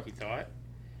hour, Yep. like you thought.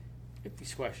 If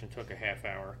this question took a half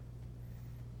hour.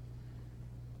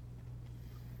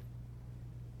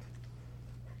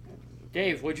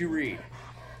 Dave, what'd you read?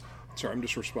 Sorry, I'm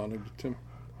just responding to Tim.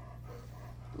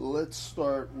 Let's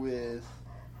start with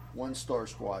One Star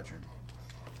Squadron.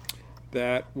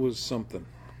 That was something.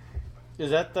 Is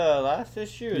that the last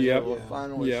issue? Is Yep. it what-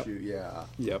 Final Yep. issue, yeah.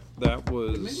 Yep, that It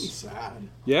made me was. sad.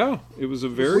 Yeah, it was a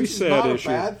very Which is sad not issue.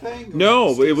 A bad thing. No,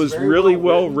 It's it was very really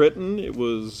well well written. It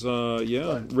was,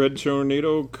 Red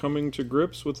Tornado coming to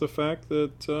grips with the fact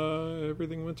that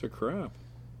everything went to crap.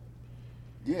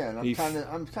 Yeah, and He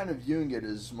I'm kind of viewing it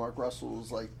as Mark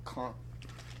Russell's like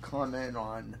comment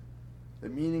on the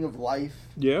meaning of life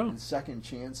Yeah, and second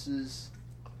chances.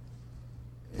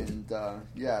 And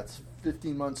it's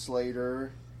 15 months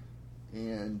later,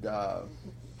 and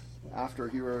after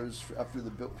Heroes for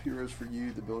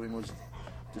You, the building was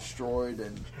destroyed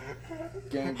and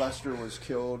Gangbuster was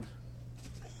killed.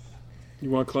 You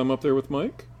want to climb up there with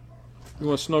Mike? You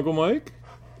want to snuggle Mike?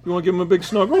 You want to give him a big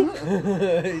snuggle?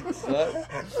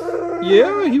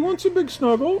 Yeah, he wants a big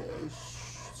snuggle.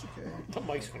 It's okay.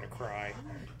 Mike's gonna cry.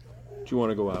 Do you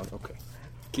want to go out? Okay.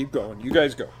 Keep going. You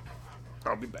guys go.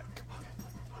 I'll be back.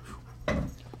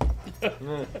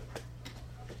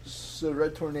 So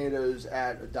Red Tornado's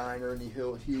at a diner and he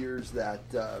hears that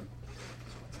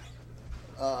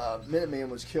Minuteman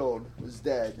was killed, was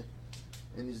dead,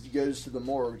 and he goes to the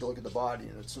morgue to look at the body,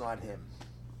 and it's not him.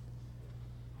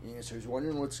 And so he's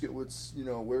wondering what's where's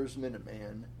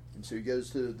Minuteman, and so he goes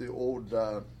to the old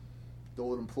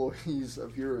employees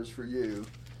of Heroes for You,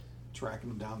 Tracking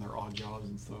them down their odd jobs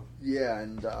and stuff. yeah,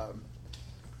 and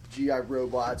GI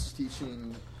Robots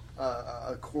teaching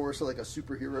a course at like a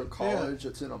superhero college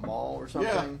that's in a mall or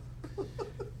something,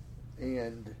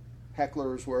 and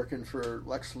Heckler's working for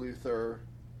Lex Luthor,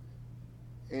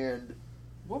 and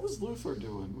What was Luthor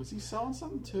doing? Was he selling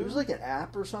something too? it was like an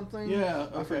app or something. Yeah,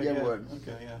 I forget yeah. what.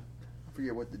 Okay, yeah. I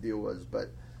forget what the deal was, but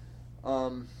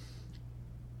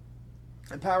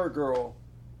and Power Girl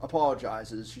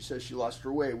apologizes. She says she lost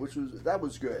her way, which was good.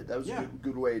 That was Yeah. a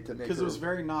good way to make her. Because it was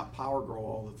very not Power Girl,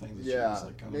 all the things that she yeah, was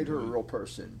like kind made of her a doing. real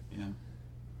person Yeah.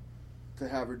 to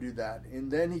have her do that.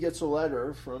 And then he gets a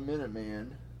letter from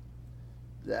Minuteman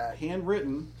that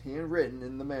Handwritten, handwritten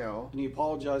in the mail. and he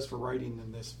apologized for writing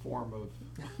in this form of.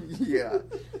 Yeah,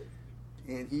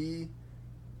 and he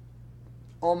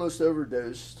almost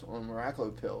overdosed on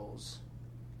Miraclo pills.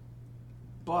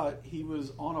 But he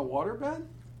was on a waterbed,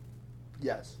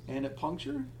 Yes. and it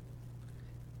punctured,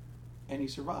 and he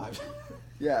survived.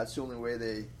 Yeah, it's the only way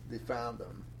they found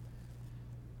him.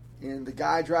 And the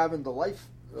guy driving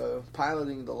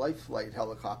piloting the Life Flight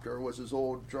helicopter was his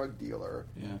old drug dealer,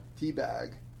 Yeah,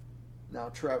 T-Bag, now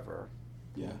Trevor.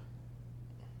 yeah.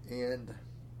 And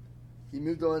he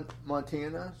moved on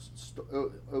Montana,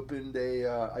 opened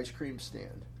a ice cream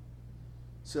stand.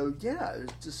 So yeah,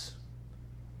 it's just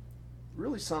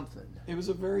really something. It was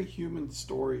a very human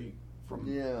story from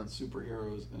Yeah.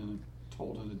 superheroes, and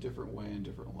told in a different way and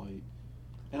different light.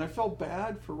 And I felt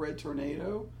bad for Red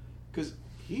Tornado because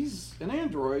he's an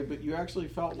android, but you actually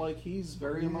felt like he's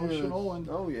very emotional, and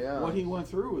Oh yeah. what he went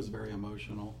through was very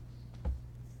emotional.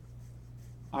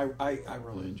 I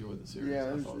really enjoyed the series. Yeah,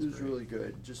 I it thought was great. really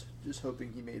good. Just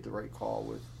hoping he made the right call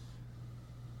with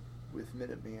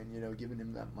Minuteman, giving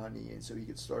him that money, and so he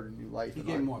could start a new life. He and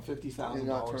gave him not- $50,000 and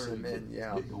not so turn him he in, could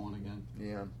yeah. get going again.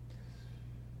 Yeah.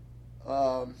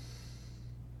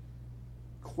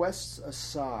 Quests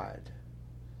aside,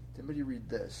 did anybody read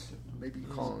this? Maybe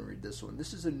Colin read this one.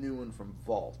 This is a new one from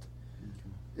Vault.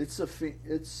 It's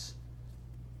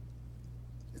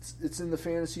in the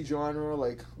fantasy genre,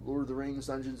 like Lord of the Rings,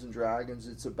 Dungeons and Dragons.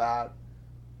 It's about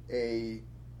a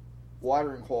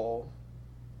watering hole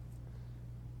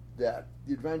that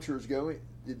the adventurers go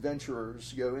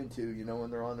into, when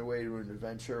they're on their way to an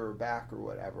adventure or back or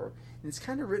whatever. And it's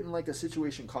kind of written like a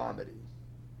situation comedy.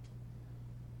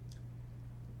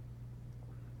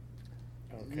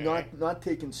 Okay. Not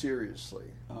taken seriously.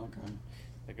 Okay.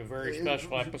 Like a very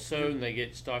special episode, and they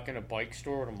get stuck in a bike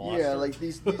store with a monster. Yeah, like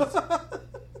these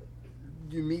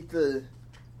you meet the.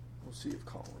 We'll see if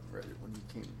Colin read it when he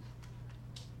came.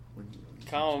 When he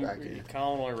comes back in.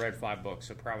 Colin only read 5 books,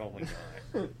 so probably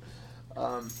not.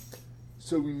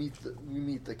 So we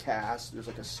meet the cast. There's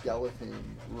like a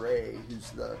skeleton, Ray, who's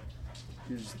the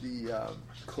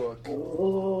cook.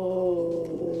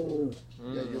 Oh.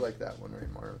 Yeah, you like that one,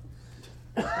 right, Marv?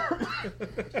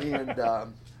 And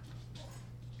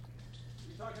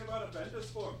You talking about a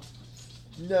Bendis book?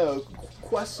 no,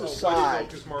 quests aside,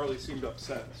 Because Marley seemed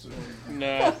upset. So.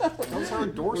 No. That was her we're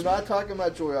endorsement. not talking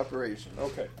about Joy Operation.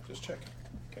 Okay, just checking.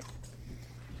 Okay.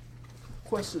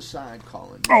 Quests aside,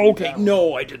 Colin. Oh, okay.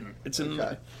 No, I didn't. It's in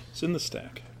Okay. the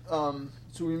stack. So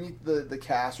we meet the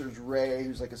cast. There's Ray,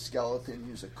 who's like a skeleton,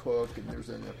 who's a cook, and there's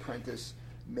an apprentice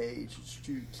mage who's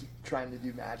trying to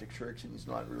do magic tricks, and he's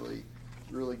not really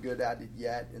good at it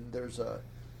yet. And there's an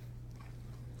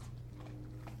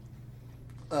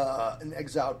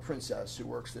exiled princess who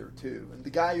works there too. And the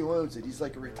guy who owns it, he's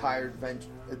like a retired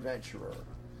adventurer,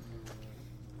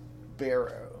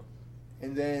 Barrow.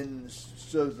 And then,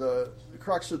 so the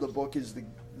crux of the book is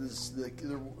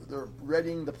they're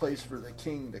readying the place for the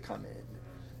king to come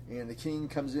in. And the king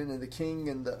comes in, and the king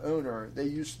and the owner, they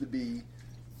used to be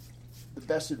the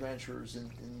best adventurers in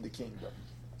the kingdom.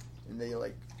 And they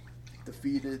like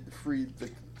freed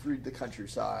the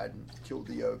countryside and killed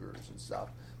the ogres and stuff.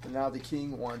 But now the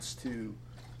king wants to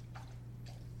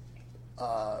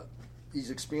he's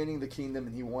expanding the kingdom,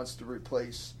 and he wants to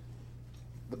replace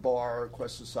the bar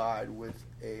Quest Aside with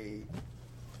a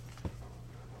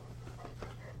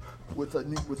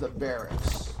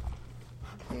barracks,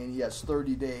 and he has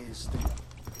 30 days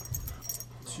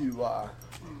to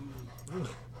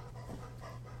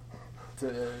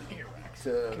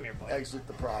exit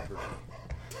the property.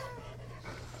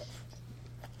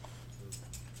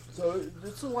 So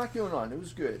there's a lot going on. It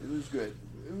was good. It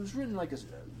was written like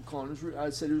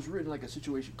I'd say it was written like a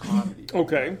situation comedy.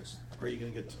 Okay. Are you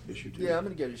going to get issue 2? Yeah, I'm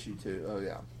going to get issue 2. Oh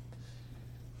yeah.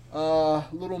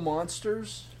 Little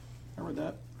Monsters. I read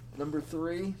that. Number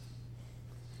 3.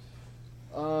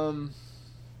 It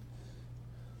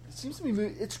seems to be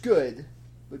it's good,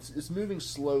 but it's moving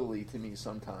slowly to me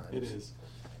sometimes. It is.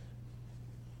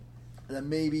 And then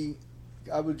maybe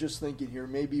I was just thinking here,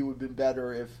 maybe it would have been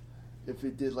better if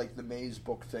it did like the Maze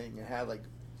book thing and had like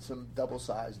some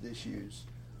double-sized issues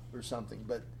or something.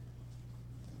 But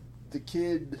the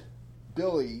kid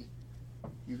Billy,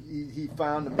 he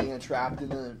found a man trapped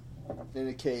in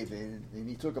a cave, and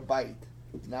he took a bite.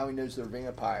 Now he knows they're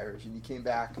vampires, and he came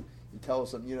back and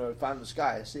tells them, I found this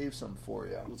guy, I saved some for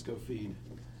you. Let's go feed.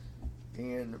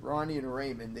 And Ronnie and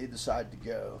Raymond, they decide to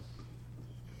go.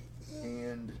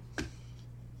 And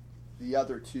the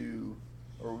other two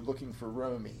are looking for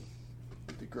Romy,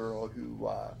 the girl who,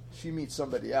 she meets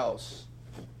somebody else,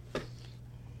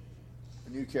 a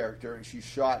new character, and she's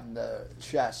shot in the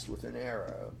chest with an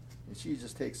arrow. And she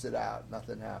just takes it out.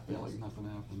 Nothing happens. Yeah, like nothing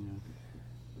happened,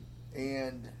 yeah.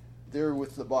 And they're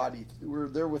with the body.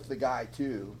 They're with the guy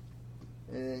too,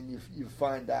 and you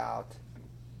find out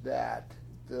that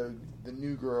the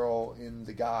new girl and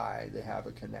the guy, they have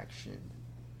a connection.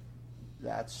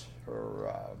 That's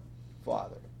her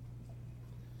father.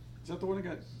 Is that the one that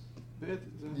got bit?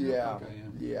 Yeah, Okay,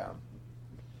 yeah.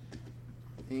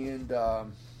 And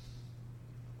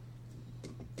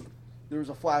there was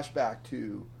a flashback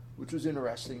too, which was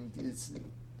interesting. It's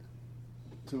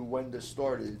to when this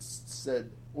started. It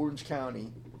said Orange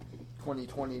County,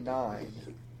 2029,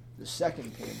 the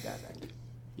second pandemic.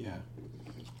 Yeah.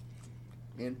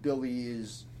 And Billy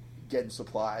is getting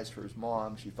supplies for his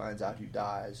mom. She finds out who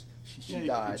dies. She Yeah,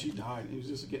 died. and she died. He was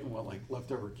just getting like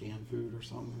leftover canned food or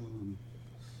something.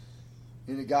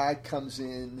 And a guy comes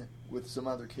in with some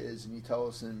other kids, and he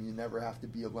tells him, "You never have to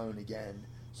be alone again."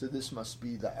 So this must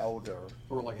be the elder.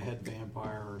 Or like a head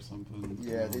vampire or something.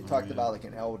 Yeah, they talked about like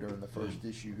an elder in the first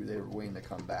issue who they were waiting to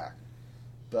come back.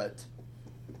 But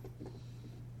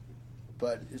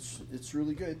it's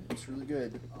really good. It's really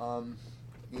good.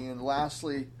 And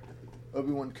lastly,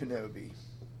 Obi-Wan Kenobi.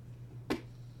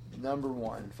 Number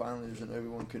 1. Finally, there's an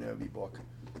Obi-Wan Kenobi book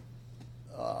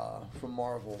from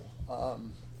Marvel.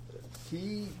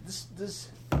 This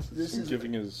is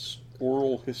giving his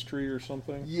oral history or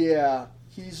something. Yeah,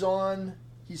 he's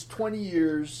 20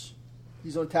 years.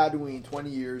 He's on Tatooine 20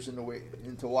 years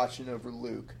into watching over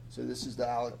Luke. So this is the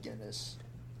Alec Guinness,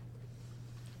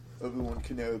 Obi-Wan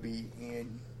Kenobi,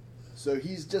 and so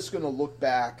he's just going to look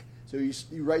back. So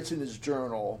he writes in his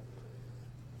journal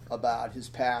about his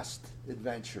past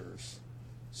adventures.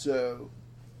 So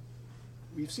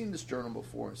we've seen this journal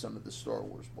before in some of the Star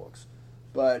Wars books,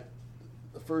 but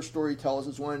the first story tells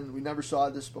us when we never saw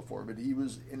this before, but he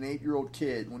was an 8-year-old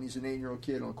kid when he's an 8-year-old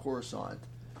kid on Coruscant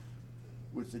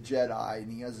with the Jedi, and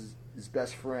he has his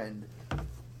best friend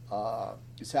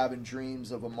is having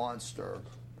dreams of a monster,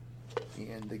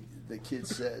 and the kid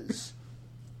says,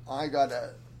 I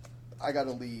gotta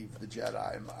leave the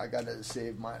Jedi. I gotta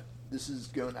save this is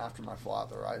going after my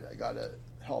father. I gotta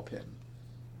help him.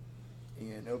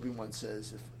 And Obi-Wan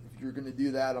says, if you're gonna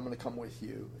do that, I'm gonna come with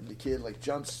you. And the kid like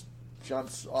jumps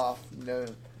off,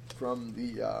 from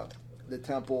the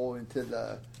temple into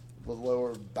the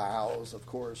lower bowels of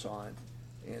Coruscant,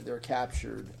 and they're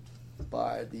captured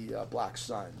by the Black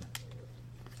Sun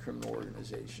criminal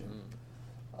organization.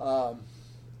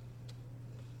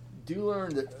 Do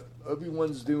learn that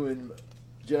Obi-Wan's doing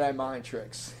Jedi mind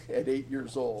tricks at 8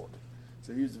 years old,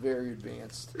 so he was very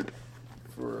advanced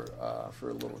for a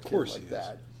little kid like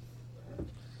that.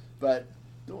 But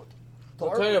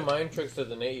what kind of mind tricks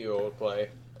does an 8-year-old play?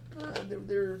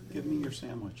 They're Give me your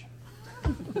sandwich.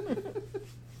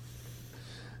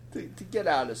 to get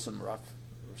out of some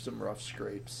rough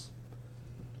scrapes.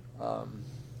 Art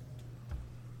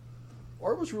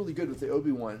was really good with the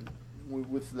Obi-Wan,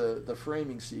 with the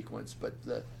framing sequence, but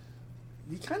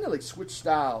he kind of like switched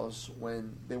styles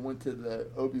when they went to the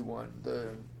Obi-Wan,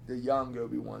 the young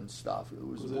Obi-Wan stuff. It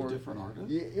was more it a different artist?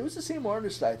 Yeah, it was the same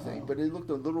artist, I think, but it looked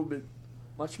a little bit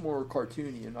much more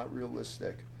cartoony and not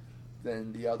realistic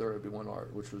than the other Obi-Wan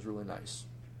art, which was really nice.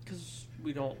 Because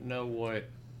we don't know what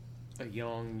a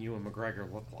young Ewan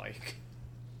McGregor look like?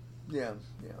 Yeah.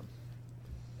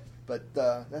 But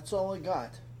that's all I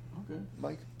got. Okay.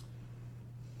 Mike?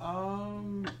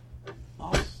 I'll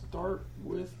start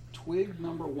with Twig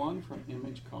 #1 from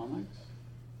Image Comics.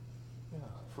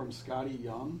 From Scotty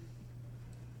Young.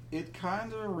 It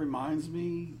kind of reminds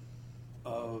me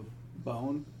of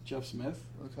Bone, Jeff Smith.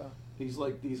 Okay. He's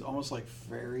like these almost like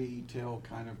fairy tale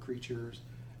kind of creatures.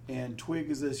 And Twig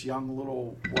is this young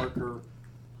little worker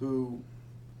who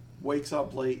wakes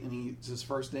up late and it's his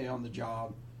first day on the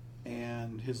job.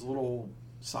 And his little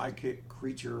sidekick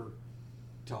creature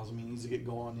tells him he needs to get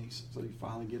going. So he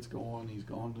finally gets going. He's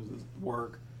going to his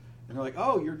work. And they're like,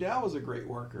 oh, your dad was a great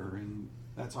worker. And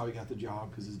that's how he got the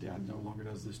job because his dad no longer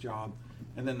does this job.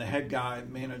 And then the head guy,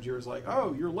 manager, is like,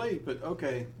 oh, you're late, but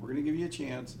okay, we're going to give you a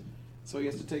chance. So he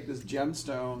has to take this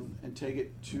gemstone and take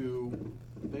it to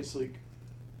basically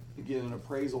get an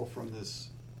appraisal from this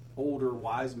older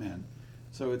wise man.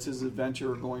 So it's his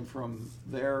adventure going from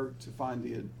there to find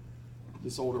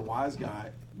this older wise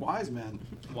man.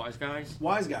 Wise guys?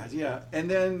 Wise guys, yeah. And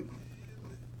then,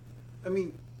 I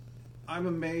mean, I'm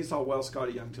amazed how well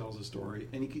Scotty Young tells the story.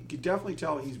 And you could definitely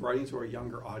tell he's writing to a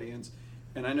younger audience.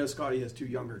 And I know Scotty has 2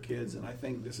 younger kids, and I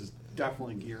think this is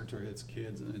definitely geared to his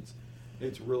kids, and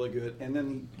it's really good. And then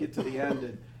you get to the end,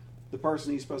 and the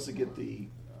person he's supposed to get the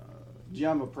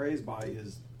gem appraised by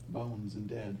is Bones and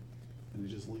dead. And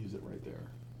he just leaves it right there.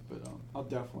 But I'll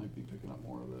definitely be picking up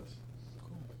more of this.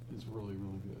 Cool. It's really,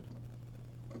 really good.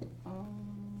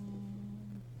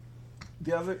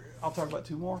 The other, I'll talk about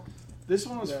 2 more. This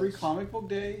one was Free Comic Book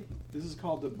Day. This is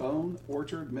called the Bone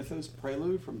Orchard Mythos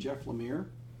Prelude from Jeff Lemire.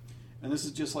 And this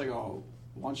is just like a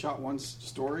one-shot, one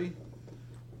story.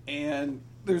 And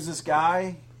there's this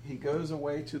guy, he goes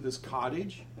away to this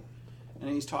cottage,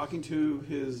 and he's talking to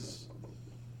his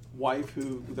wife,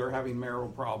 who they're having marital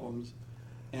problems,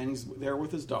 and he's there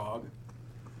with his dog,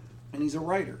 and he's a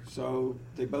writer. So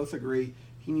they both agree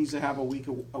he needs to have a week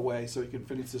away so he can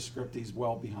finish the script he's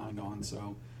well behind on.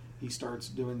 So he starts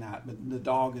doing that, but the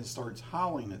dog starts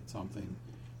howling at something.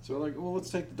 So they're like, well, let's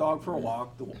take the dog for a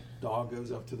walk. The dog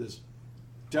goes up to this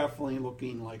definitely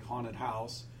looking like haunted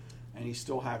house, and he's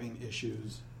still having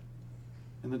issues.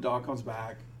 And the dog comes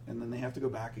back, and then they have to go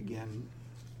back again.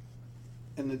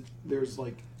 And there's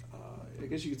like, I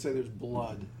guess you could say there's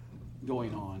blood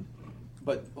going on.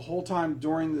 But the whole time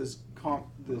during this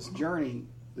journey,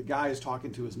 the guy is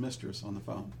talking to his mistress on the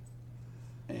phone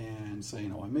and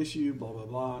saying, oh, I miss you, blah, blah,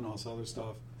 blah, and all this other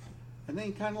stuff. And then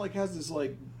he kind of like has this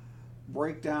like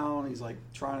breakdown. He's like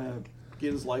trying to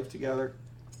get his life together.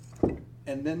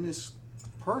 And then this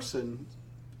person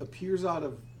appears out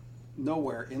of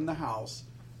nowhere in the house.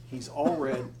 He's all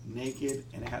red, naked,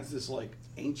 and has this like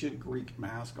ancient Greek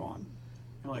mask on.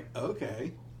 You're like,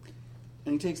 okay.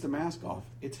 And he takes the mask off.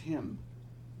 It's him.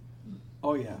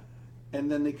 Oh, yeah.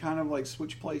 And then they kind of like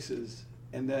switch places.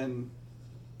 And then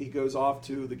he goes off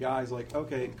to the guy's like,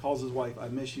 okay, calls his wife, I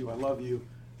miss you, I love you.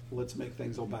 Let's make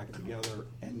things all back together.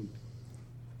 And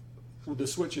the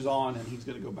switch is on, and he's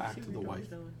going to go back to the wife.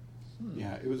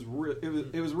 Yeah, it was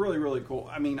really, really cool.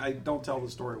 I mean, I don't tell the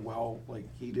story well like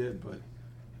he did, but...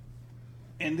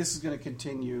 And this is going to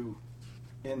continue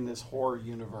in this horror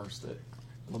universe that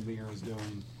Lemire is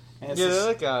doing. And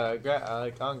Yeah, they're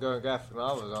like ongoing graphic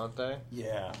novels, aren't they?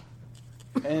 Yeah.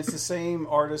 And it's the same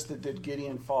artist that did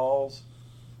Gideon Falls,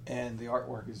 and the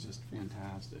artwork is just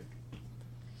fantastic.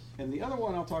 And the other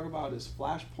one I'll talk about is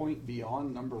Flashpoint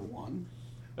Beyond #1.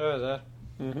 Oh, is that?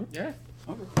 Mm-hmm. Yeah.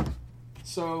 Okay.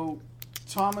 So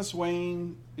Thomas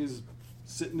Wayne is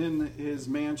sitting in his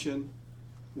mansion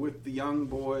with the young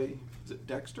boy, is it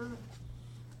Dexter?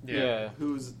 Yeah.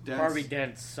 Who's Dent's, Harvey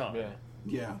Dent's son. Yeah.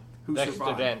 Yeah. Who Dexter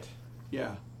survived. Dent.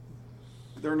 Yeah.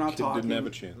 They're not Kid talking. didn't have a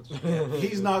chance.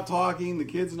 He's not talking. The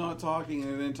kid's not talking.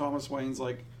 And then Thomas Wayne's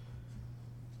like,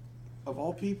 of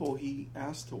all people he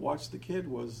asked to watch the kid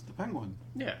was the Penguin.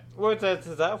 Yeah. What's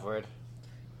that word?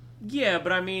 Yeah,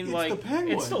 but I mean, It's like, the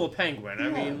penguin. it's still a penguin. I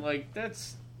Yeah. mean, like,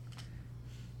 that's...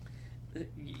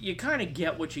 You kind of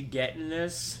get what you get in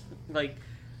this. Like,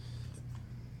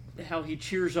 how he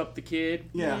cheers up the kid.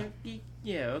 Yeah.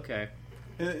 Yeah, okay.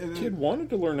 And Kid wanted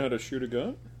to learn how to shoot a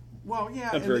gun. well,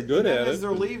 yeah. Not very good and at as it.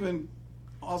 they're leaving,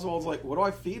 Oswald's like, what do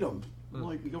I feed him? I'm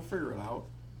like, you'll figure it out.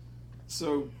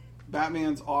 So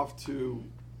Batman's off to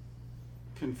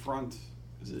confront,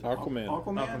 is it Aquaman.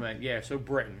 Aquaman, yeah, so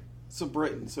Britain. So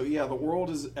Britain. So yeah, the world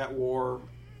is at war.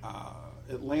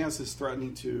 Atlantis is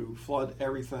threatening to flood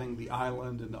everything, the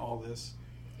island, and all this.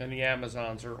 And the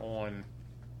Amazons are on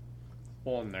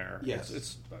there. Yes.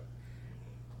 It's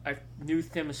New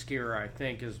Themyscira, I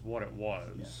think, is what it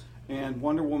was. And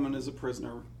Wonder Woman is a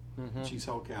prisoner Mhm. She's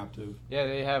held captive. Yeah,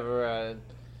 they have her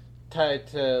tied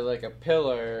to like a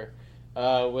pillar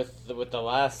with the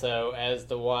lasso as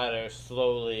the water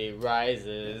slowly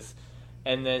rises,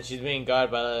 and then she's being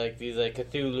guarded by like these like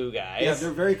Cthulhu guys. Yeah,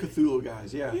 they're very Cthulhu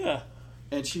guys. Yeah. Yeah.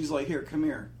 And she's like, "Here, come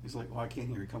here." He's like, "Well, I can't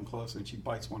hear you. Come closer." And she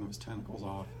bites one of his tentacles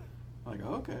off. I'm like,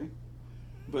 okay.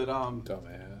 But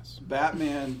Dumbass.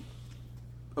 Batman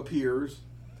appears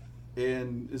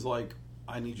and is like,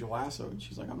 "I need your lasso," and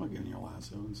she's like, "I'm not giving you a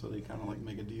lasso." And so they kind of like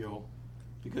make a deal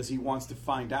because he wants to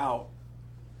find out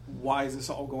why is this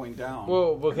all going down.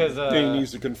 Well, because he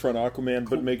needs to confront Aquaman,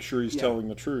 but make sure he's Yeah. telling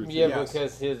the truth. yeah, Yes.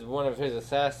 because one of his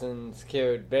assassins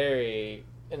killed Barry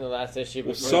in the last issue.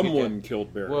 Well, before he someone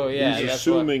killed Barry. Well, yeah, he's that's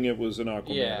assuming it was an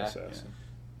Aquaman Yeah. assassin.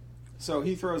 So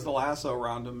he throws the lasso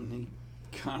around him, and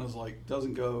he kind of like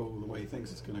doesn't go the way he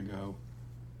thinks it's going to go.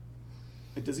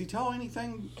 Does he tell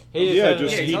anything? He Yeah, said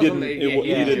just that- he tells didn't. him that- It, yeah, he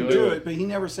yeah, didn't do do it, it. but he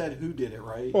never said who did it,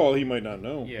 right? Well, he might not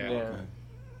know. Yeah. Yeah. Okay.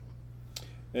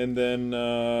 And then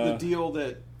The deal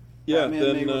that yeah, Batman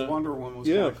then made with Wonder Woman was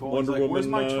yeah, kind of cool. Wonder He's like, "Where's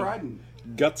my Woman, trident?"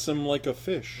 guts him like a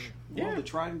fish. Well, the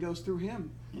trident goes through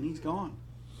him, and he's gone.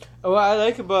 What I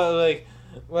like about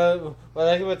what I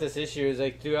like about this issue is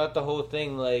like throughout the whole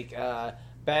thing, like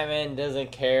Batman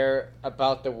doesn't care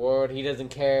about the world. He doesn't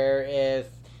care if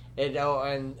it all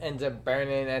ends up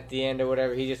burning at the end or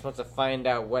whatever. He just wants to find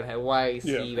out why is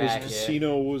Yeah, he his back here.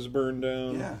 casino was burned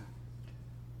down. Yeah.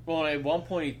 Well, at one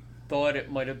point he thought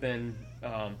it might have been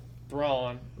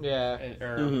Thrawn, Yeah,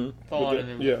 or Mhm. Thrawn, But and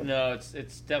then, the- yeah. no,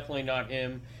 it's definitely not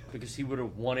him because he would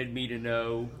have wanted me to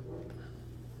know.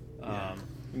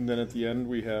 And then at the end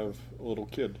we have a little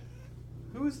kid.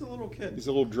 Who is the little kid? He's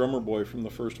a little drummer boy from the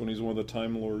first one. He's one of the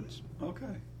Time Lords. Okay.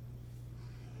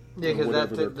 yeah, because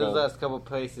whatever they're those called. last couple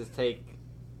places take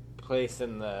place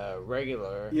in the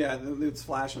regular. Yeah, it's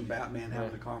Flash and Batman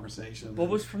having a conversation. Well,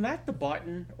 was from that the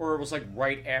button, or it was like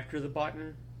right after the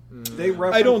button? they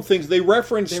reference, I don't think they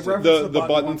referenced, They referenced the the button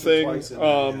button once or thing, twice in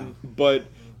there, but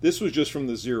this was just from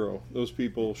the Zero. Those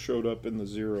people showed up in the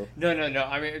Zero. No.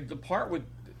 I mean, the part with,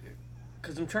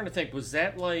 because I'm trying to think, was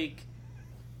that like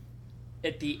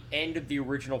at the end of the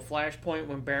original Flashpoint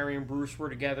when Barry and Bruce were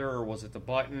together, or was it the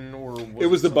button, or was It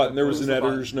was the something- button. There it was was an the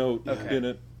editor's note Okay. in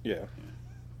it. Yeah,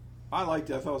 I liked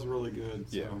it. I thought it was really good.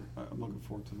 So Yeah. I'm looking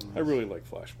forward to the rest. I really like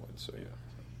Flashpoint. So yeah,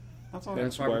 That's all. I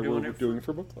that's got. why why we're doing we're it doing it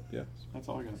for book club. Yeah, That's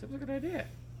all I got. Seems like a good idea.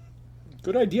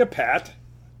 good idea, Pat.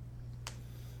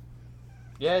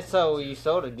 Yeah, so we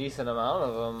sold a decent amount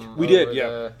of them. We did. over Yeah,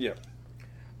 the-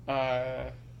 yeah.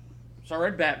 So I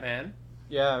read Batman,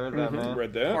 Yeah, I read that, man.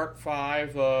 Read that. Part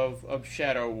 5 of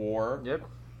Shadow War. Yep.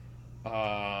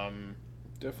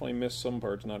 Definitely missed some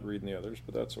parts, not reading the others,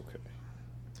 but that's okay.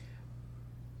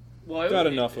 Well, Got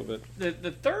enough of it.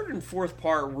 The third and fourth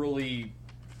part really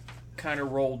kind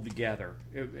of rolled together,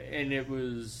 and that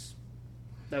was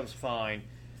fine.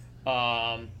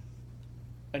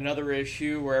 Another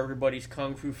issue where everybody's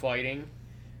kung fu fighting.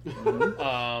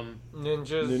 Ninjas.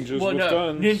 Ninjas Well, with no,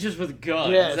 guns. ninjas with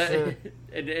guns. Yeah, That- sure.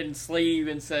 and Slade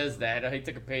even says that. I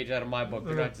took a page out of my book.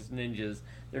 They're not just ninjas;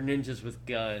 they're ninjas with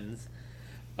guns.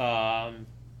 But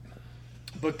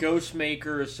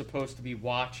Ghostmaker is supposed to be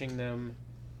watching them.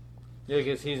 Yeah,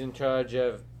 because he's in charge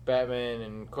of Batman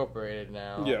Incorporated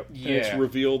now. Yeah. And it's Yeah.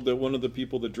 revealed that one of the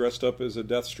people that dressed up as a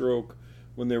Deathstroke,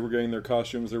 when they were getting their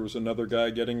costumes, there was another guy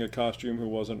getting a costume who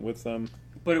wasn't with them.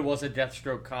 But it was a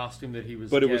Deathstroke costume that he was.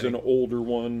 But it was getting. an older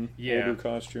one, Yeah. older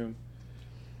costume.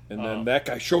 And then Um, that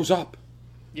guy shows up.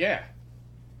 Yeah.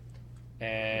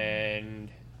 And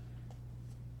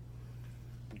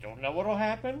we don't know what'll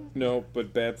happen. No,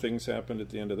 but bad things happened at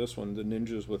the end of this one. The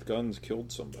ninjas with guns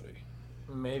killed somebody.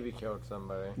 Maybe killed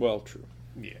somebody. Well, true.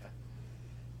 Yeah.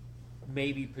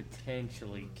 Maybe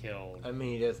potentially killed. I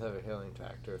mean, he does have a healing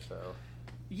factor, so.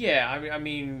 Yeah, I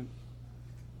mean,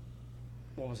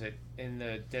 what was it in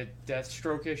the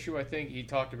Deathstroke issue? I think he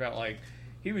talked about like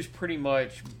he was pretty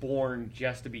much born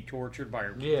just to be tortured by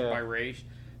rage.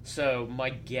 So my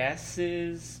guess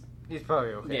is, He's probably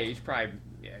okay. yeah, he's probably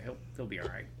he'll be all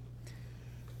right.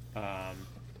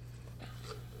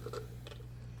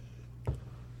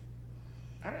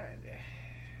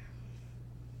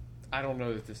 I don't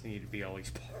know that this needed to be all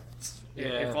these parts. Yeah.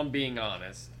 If I'm being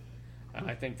honest,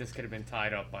 I think this could have been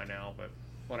tied up by now, but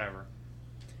whatever.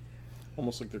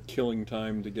 Almost like they're killing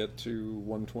time to get to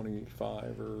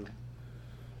 125 or...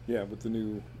 Yeah, with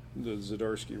the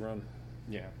Zdarsky run.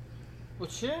 Yeah. Well,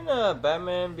 shouldn't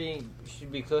Batman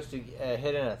should be close to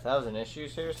hitting 1,000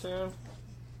 issues here soon?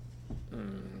 I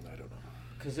don't know.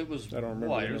 Because it was, I don't remember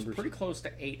what? the It was numbers. pretty close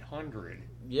to 800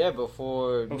 Yeah,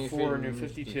 before before New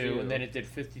 52, and then it did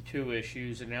 52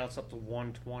 issues, and now it's up to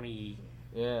 120.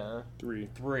 Yeah. 3.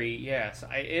 3. Yes,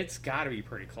 it's got to be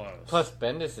pretty close. Plus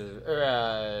Bendis is...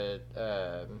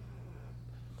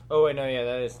 oh, wait, no, yeah,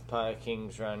 that is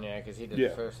King's Run, yeah, because he did Yeah.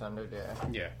 the first 100, yeah.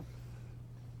 Yeah.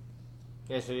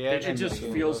 Yeah, so yeah. It just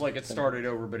feels like it started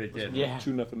over, but it didn't. Yeah.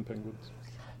 2-0 Penguins.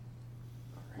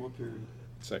 What period?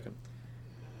 Second.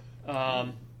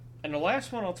 And the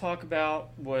last one I'll talk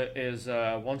about is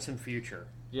Once and Future.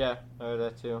 Yeah, I heard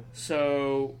that too.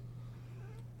 So,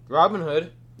 Robin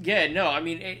Hood. yeah, no, I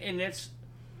mean, and it's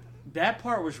that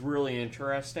part was really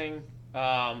interesting.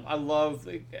 I love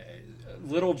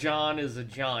Little John is a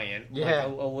giant, Yeah.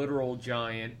 like a literal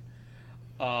giant.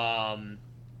 All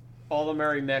the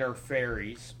Merry Men are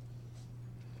fairies,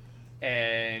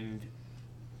 and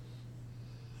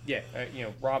yeah,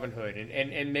 Robin Hood,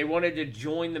 and they wanted to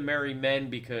join the Merry Men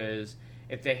because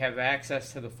if they have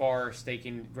access to the forest, they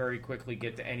can very quickly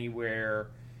get to anywhere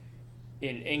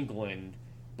in England.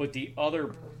 But the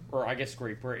other, or I guess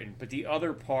Great Britain, but the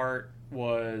other part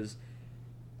was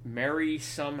Merry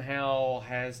somehow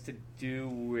has to do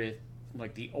with,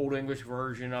 like the Old English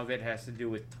version of it has to do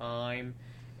with time,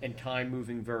 and time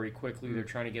moving very quickly. They're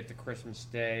trying to get to Christmas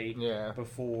Day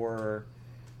before,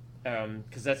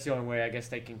 because that's the only way I guess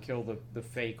they can kill the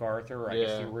fake Arthur, or I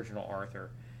guess the original Arthur.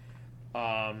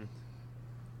 And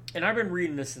I've been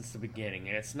reading this since the beginning,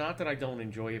 and it's not that I don't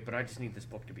enjoy it, but I just need this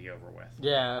book to be over with.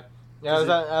 Yeah.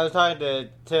 I was talking to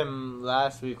Tim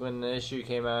last week when the issue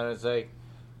came out, and it's like,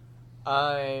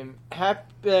 I'm happy.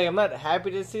 Like, I'm not happy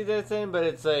to see this in, but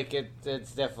it's like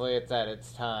it's definitely at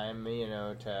its time,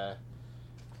 to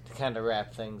kind of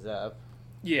wrap things up.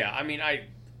 Yeah, I mean,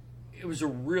 it was a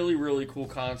really, really cool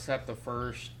concept. The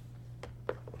first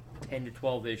 10 to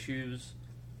 12 issues,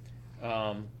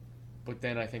 but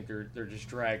then I think they're just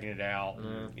dragging it out.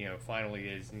 And, finally,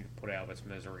 they just need to put it out of its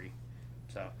misery.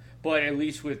 So, but at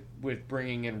least with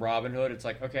bringing in Robin Hood, it's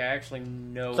like, okay, I actually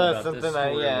know about this story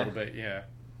a little bit. Yeah.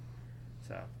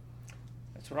 So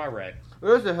that's what I read.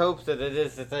 There's the hopes that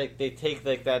it's like they take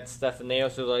like that stuff and they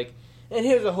also like, and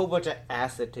here's a whole bunch of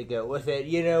acid to go with it,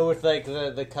 with like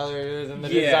the colors and the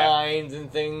designs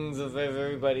and things of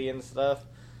everybody and stuff.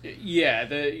 Yeah,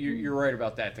 you're right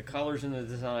about that. The colors and the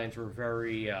designs were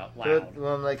very loud.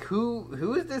 Well, I'm like,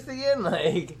 who is this again?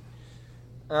 Like,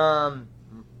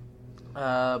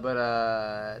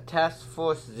 Task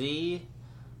Force Z,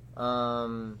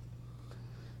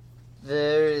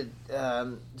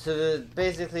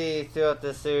 basically throughout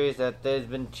this series that there's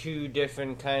been 2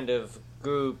 different kind of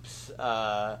groups,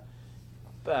 like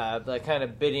kind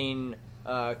of bidding,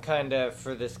 kind of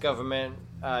for this government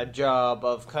job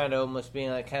of kind of almost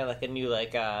being like kind of like a new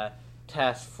like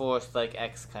Task Force like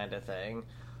X kind of thing,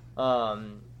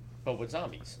 but with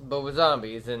zombies.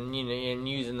 And and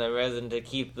using the resin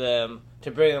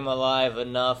to bring them alive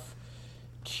enough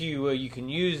to where you can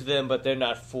use them, but they're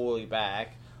not fully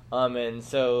back. And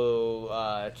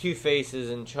so Two-Face is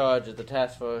in charge of the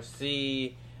Task Force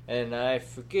C, and I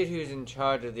forget who's in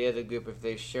charge of the other group if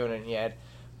they've shown it yet.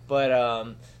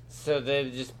 But so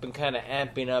they've just been kind of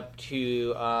amping up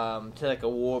to like a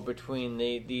war between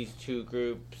these 2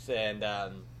 groups, and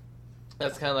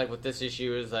that's kind of like what this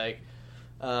issue is like.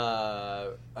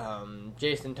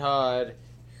 Jason Todd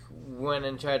went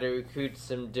and tried to recruit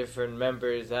some different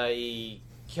members, i.e.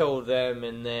 kill them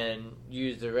and then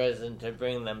use the resin to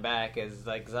bring them back as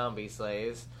like zombie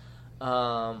slaves.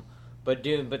 But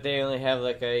they only have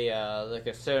like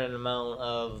a certain amount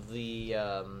of the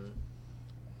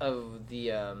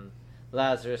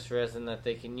Lazarus resin that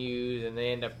they can use, and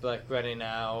they end up like running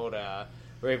out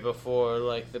right before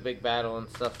like the big battle and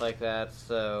stuff like that.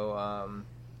 So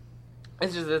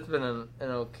it's been an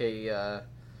okay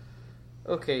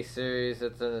series.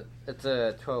 It's a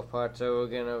 12-part, so we're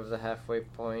getting over the halfway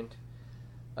point.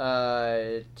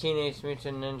 Teenage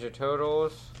Mutant Ninja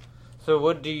Turtles. So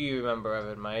what do you remember of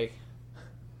it, Mike?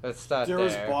 Let's start there. There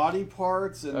was body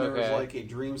parts, and there was like a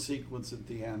dream sequence at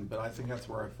the end, but I think that's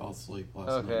where I fell asleep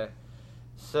last night.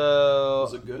 So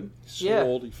was it good? So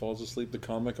old, he falls asleep, the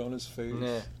comic on his face,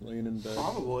 laying in bed.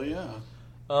 Probably, yeah.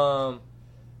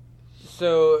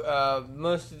 So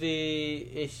most of the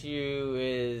issue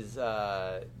is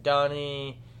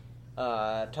Donnie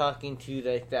talking to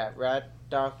like that rat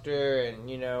doctor, and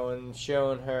and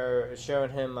showing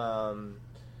him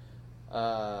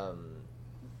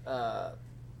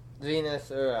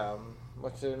Venus, or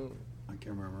what's her? I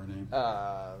can't remember her name.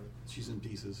 She's in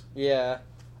pieces. Yeah.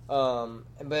 But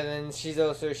then she's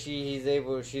able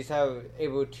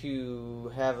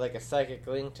to have like a psychic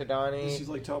link to Donnie. She's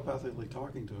like telepathically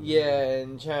talking to him. Yeah,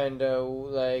 and trying to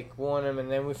like warn him, and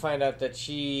then we find out that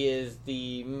she is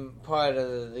the part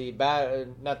of the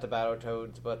not the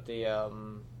Battletoads, but the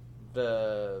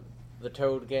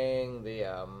Toad Gang,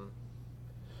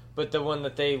 but the one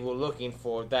that they were looking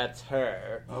for, that's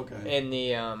her. Okay. In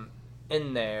the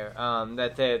in there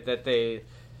that they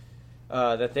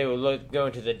were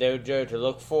going to the dojo to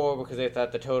look for because they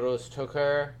thought the Todos took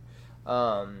her.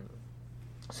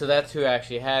 So that's who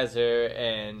actually has her,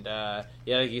 and yeah,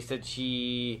 like you said,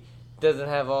 she doesn't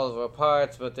have all of her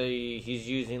parts, but he's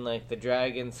using like the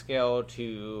dragon scale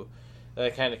to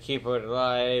kind of keep her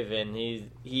alive, and he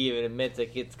even admits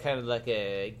like it's kind of like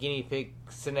a guinea pig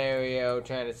scenario,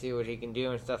 trying to see what he can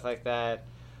do and stuff like that.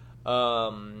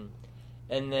 And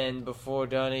then before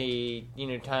Donnie,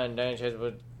 Donnie tries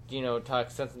to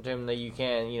talk sense into him that you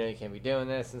can't be doing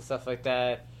this and stuff like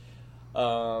that.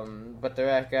 But the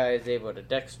rat guy is able to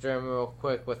dexter him real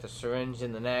quick with a syringe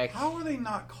in the neck. How are they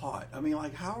not caught? I mean,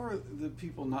 like, how are the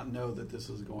people not know that this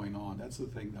is going on? That's the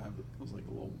thing that I was like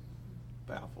a little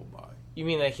baffled by. You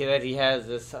mean like that he has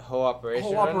this whole operation?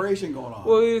 Whole operation going on.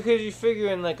 Well, because you figure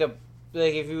in like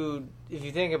if you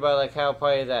think about like how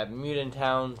probably that mutant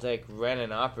town's like ran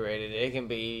and operated, it can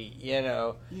be hidden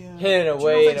away. Do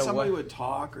you think somebody would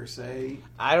talk or say?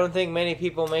 I don't think many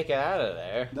people make it out of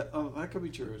there. That could be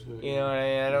true too. You know what I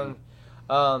mean? I don't.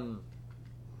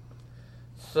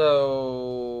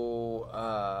 So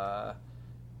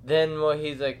then while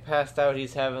he's like passed out,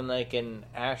 he's having like an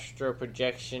astral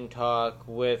projection talk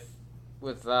with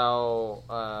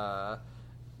her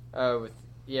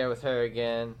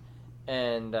again,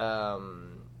 and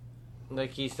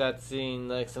like he starts seeing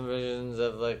like some visions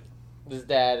of like his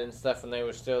dad and stuff when they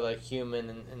were still like human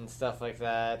and stuff like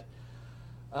that.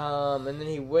 And then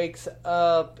he wakes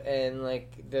up and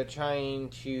like they're trying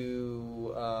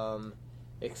to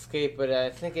escape, but I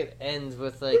think it ends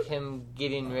with like him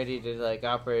getting ready to like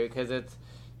operate because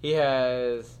he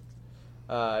has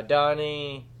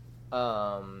Donnie,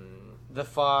 the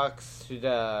fox,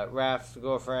 the Raph's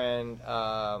girlfriend,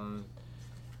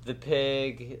 the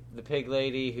pig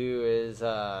lady who is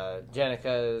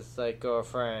Jenica's like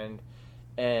girlfriend,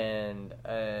 and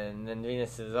then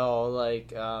Venus is all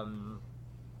like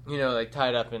like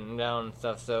tied up and down and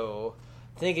stuff. So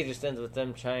I think it just ends with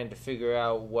them trying to figure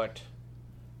out what,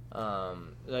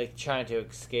 like trying to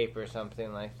escape or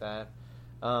something like that.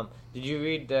 Did you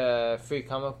read the Free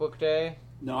Comic Book Day?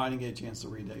 No, I didn't get a chance to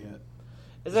read that yet.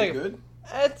 Is it good?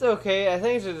 It's okay. I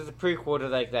think it's just a prequel to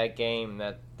like that game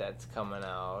that's coming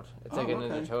out. It's like a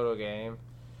Ninja Turtle game.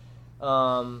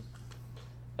 And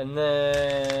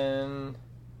then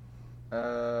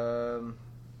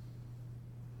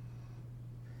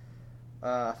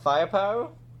Firepower?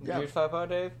 Did you read Firepower,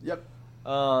 Dave? Yep.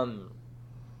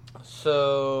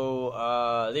 So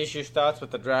the issue starts with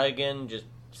the dragon just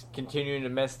continuing to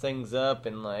mess things up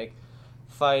and like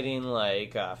fighting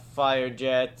like fire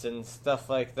jets and stuff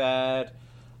like that.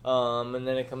 And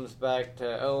then it comes back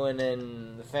to Owen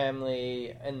and the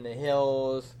family in the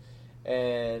hills,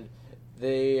 and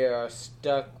they are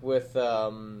stuck with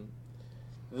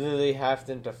Lily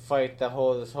having to fight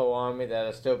this whole army that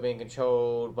is still being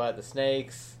controlled by the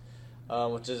snakes,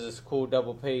 which is this cool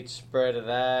double page spread of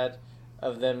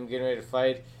them getting ready to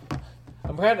fight.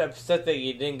 I'm kind of upset that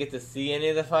you didn't get to see any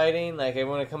of the fighting. Like,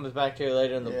 when it comes back to it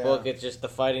later in the book, it's just the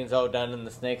fighting's all done and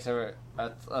the snakes are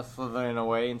slithering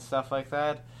away and stuff like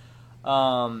that.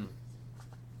 But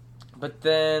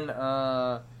then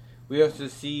we also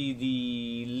see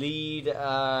the lead,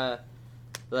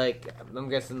 like, I'm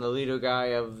guessing the leader guy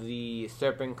of the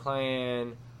Serpent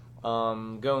Clan,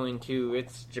 going to,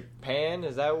 it's Japan?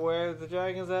 Is that where the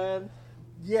dragon's at?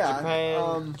 Yeah,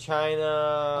 Japan,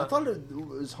 China. I thought it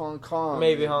was Hong Kong.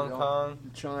 Maybe Hong Kong.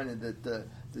 China that the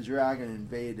dragon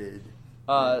invaded.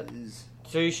 So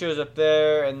he shows up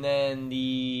there, and then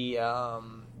the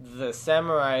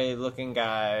samurai-looking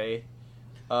guy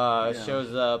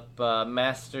shows up.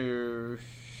 Master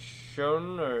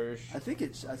Shun, or I think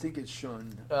it's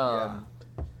Shun.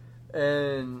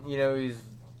 And he's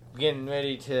getting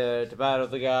ready to battle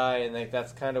the guy, and like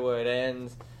that's kind of where it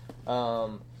ends.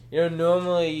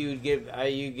 Normally you get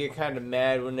kind of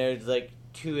mad when there's like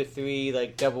 2 or 3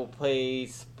 like double play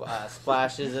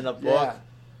splashes in a book,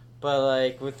 but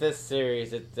like with this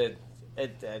series, it's worth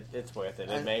it.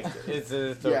 It's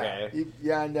okay.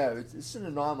 Yeah, I know. It's an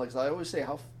anomaly. 'Cause I always say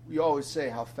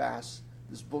how fast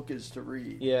this book is to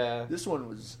read. Yeah, this one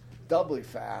was doubly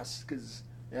fast because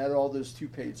it had all those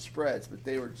 2-page spreads, but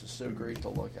they were just so great to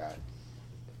look at.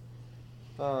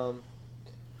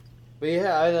 But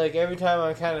yeah, I like every time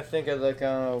I kind of think of like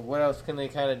what else can they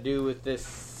kind of do with this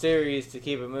series to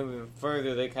keep it moving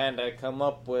further. They kind of come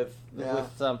up with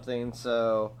something.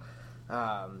 So,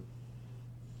 but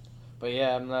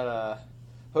yeah, I'm not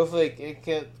hopefully it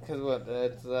can,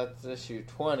 because that's issue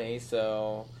 20.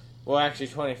 So Well, actually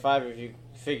 25 if you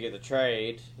figure the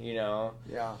trade, you know.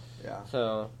 Yeah.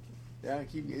 So. Yeah,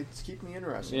 it's keeping me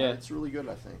interested. Yeah. It's really good,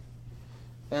 I think.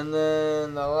 And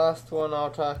then the last one I'll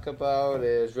talk about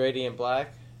is Radiant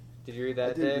Black. Did you read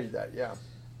that, I did read that, yeah.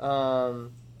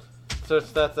 So it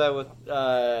starts out with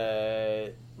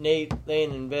Nate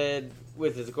laying in bed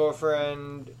with his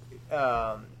girlfriend,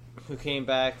 who came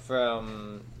back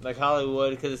from like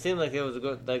Hollywood, because it seemed like it was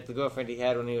like the girlfriend he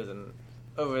had when he was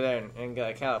over there in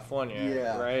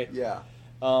California, right? Yeah.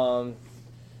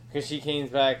 Because she came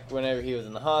back whenever he was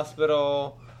in the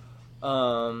hospital,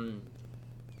 and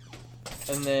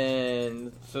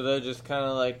then so they're just kind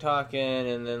of like talking,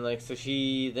 and then like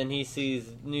he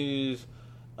sees news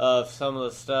of some of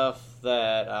the stuff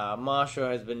that Marshall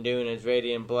has been doing as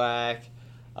Radiant Black,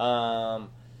 and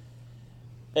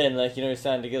like, you know, he's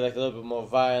starting to get like a little bit more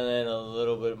violent, a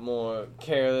little bit more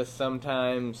careless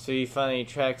sometimes. So he finally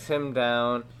tracks him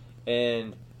down,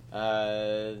 and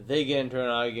they get into an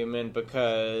argument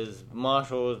because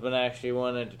Marshall has been actually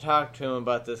wanting to talk to him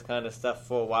about this kind of stuff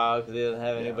for a while because he doesn't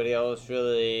have anybody else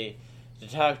really to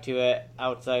talk to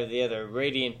outside of the other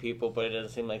Radiant people, but it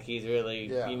doesn't seem like he's really,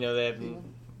 you know, they haven't...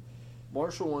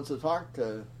 Marshall wants to talk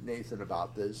to Nathan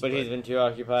about this, but he's been too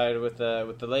occupied with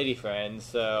the lady friend.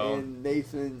 So and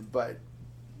Nathan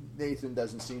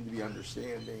doesn't seem to be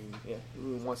understanding. Yeah,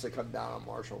 he wants to come down on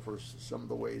Marshall for some of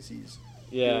the ways he's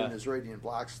doing his Radiant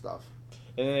Black stuff.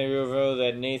 And then they reveal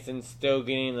that Nathan's still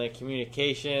getting like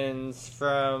communications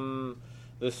from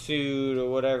the suit or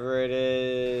whatever it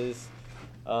is.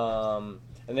 And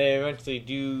they eventually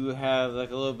do have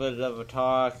like a little bit of a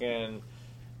talk and.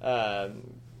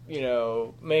 You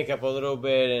know, make up a little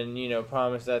bit and, you know,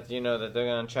 promise that, you know, that they're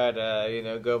going to try to, you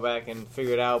know, go back and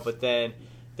figure it out. But then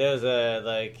there's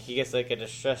he gets like a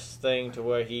distress thing to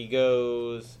where he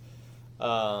goes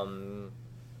to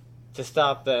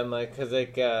stop them. Like, because,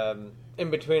 like, in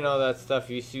between all that stuff,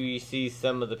 you see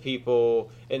some of the people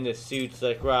in the suits,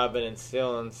 like, robbing and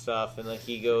stealing stuff. And, like,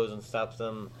 he goes and stops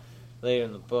them later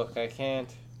in the book. I can't.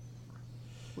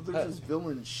 Well, there's this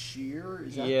villain Sheer.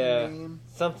 Is that the name?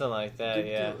 Something like that.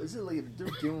 Is it like they're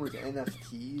dealing with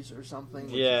NFTs or something?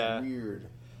 Which is weird.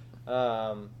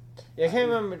 I can't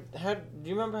remember. Do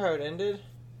you remember how it ended?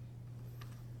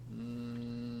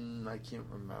 I can't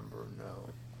remember. No.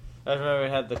 I remember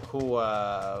it had the cool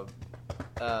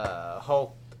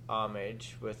Hulk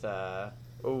homage with was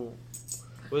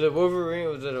it Wolverine?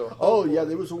 Was it a Hulk?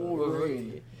 There was a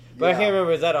Wolverine. But I can't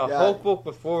remember, is that a Hulk book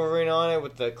with Wolverine on it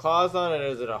with the claws on it, or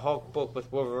is it a Hulk book with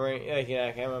Wolverine? I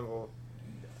can't remember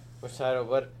which title,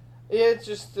 but it's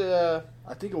just... I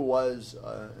think it was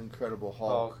Incredible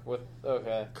Hulk with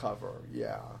cover,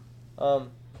 yeah. But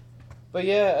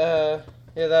that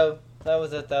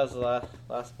was it. That was the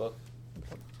last book.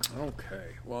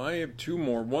 Okay, well, I have two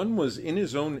more. One was In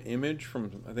His Own Image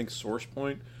from, I think, Source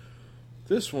Point.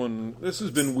 This has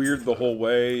been weird the whole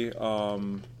way.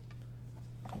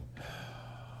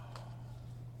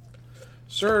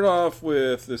 Started off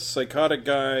with this psychotic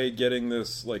guy getting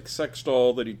this like sex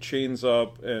doll that he chains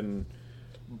up and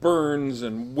burns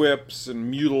and whips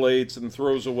and mutilates and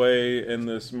throws away, and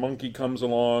this monkey comes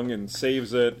along and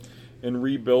saves it and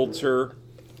rebuilds her.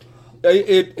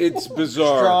 It's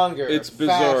bizarre. Stronger, it's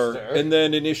bizarre. faster. And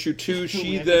then in issue 2,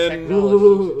 she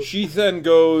then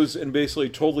goes and basically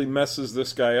totally messes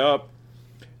this guy up.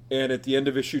 And at the end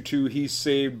of issue 2, he's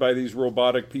saved by these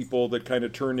robotic people that kind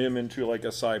of turn him into like a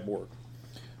cyborg.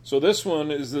 So this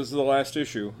is the last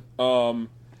issue.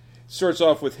 Starts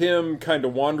off with him kind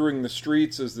of wandering the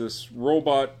streets as this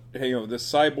robot,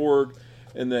 this cyborg,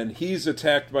 and then he's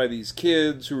attacked by these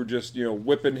kids who are just,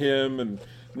 whipping him and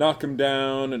knock him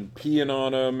down and peeing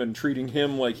on him and treating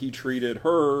him like he treated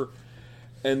her.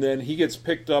 And then he gets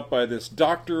picked up by this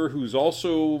doctor who's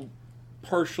also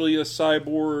partially a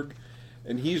cyborg,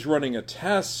 and he's running a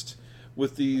test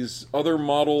with these other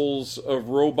models of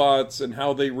robots and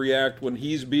how they react when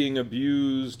he's being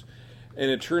abused. And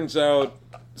it turns out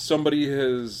somebody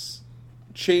has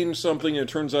changed something, and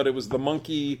it turns out it was the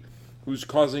monkey who's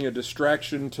causing a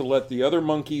distraction to let the other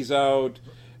monkeys out.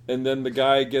 And then the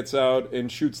guy gets out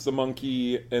and shoots the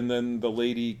monkey, and then the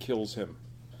lady kills him.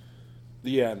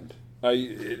 The end.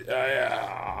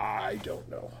 I don't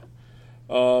know.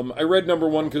 I read number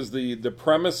 1 because the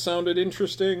premise sounded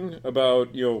interesting about,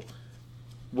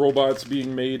 robots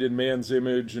being made in man's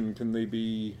image, and can they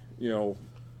be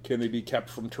kept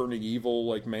from turning evil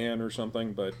like man or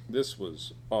something? But this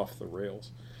was off the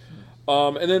rails.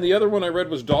 And then the other one I read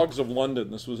was Dogs of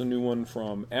London. This was a new one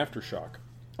from Aftershock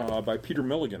by Peter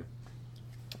Milligan.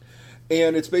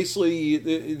 And it's basically,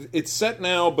 it's set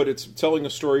now, but it's telling a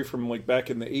story from like back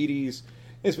in the 80s.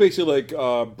 It's basically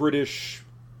like British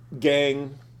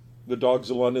gang, the Dogs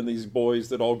of London, these boys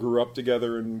that all grew up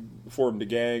together and formed a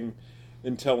gang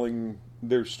and telling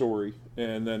their story.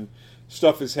 And then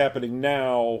stuff is happening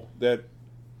now that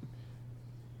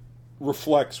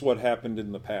reflects what happened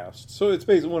in the past. So it's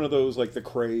basically one of those, like, the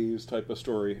Craze type of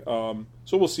story. So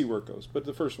we'll see where it goes. But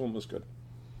the first one was good.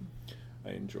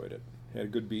 I enjoyed it. Had a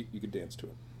good beat. You could dance to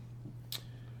it.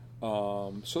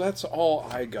 So that's all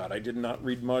I got. I did not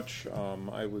read much.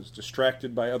 I was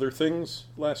distracted by other things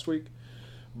last week.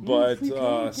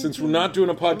 But since we're not doing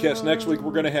a podcast next week,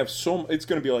 we're going to have it's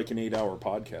going to be like an 8-hour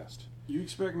podcast. You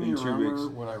expect me to remember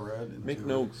what I read? Make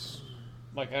notes.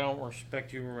 Like, I don't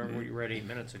expect you to remember what you read 8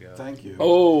 minutes ago. Thank you.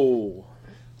 Oh.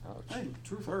 Hey,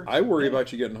 truth hurts. I worry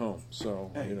about you getting home, so,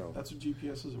 hey, that's what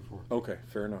GPSs are for. Okay,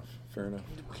 fair enough.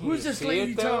 Who's this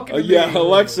lady talking? Yeah,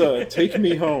 Alexa, take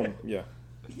me home. Yeah.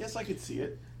 Yes, I could see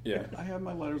it. Yeah. I have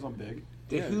my letters on big.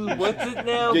 What's it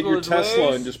now? Get your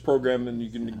Tesla and just program, and you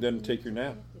can then take your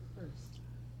nap.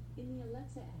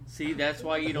 See, that's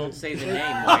why you don't say the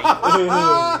name,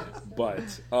 Mike.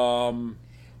 But,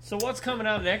 so what's coming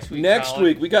out next week? Next Colin?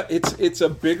 week we got it's a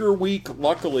bigger week.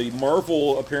 Luckily,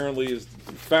 Marvel apparently has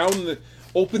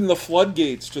opened the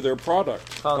floodgates to their product.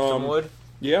 Found some wood.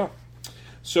 Yeah.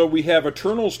 So we have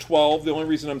Eternals 12. The only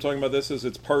reason I'm talking about this is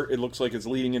it looks like it's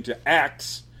leading into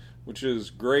Acts, which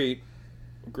is great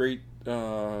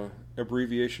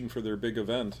abbreviation for their big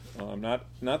event.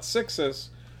 Not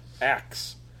Sixes,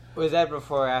 Acts. Was that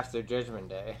before or after Judgment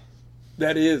Day?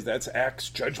 That's Acts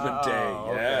Judgment Day.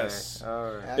 Okay. Yes.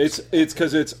 All right. It's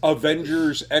because it's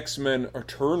Avengers, X-Men,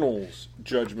 Eternals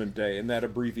Judgment Day, and that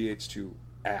abbreviates to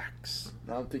Axe.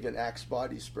 Now I'm thinking Axe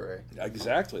body spray.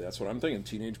 Exactly, that's what I'm thinking.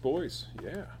 Teenage boys,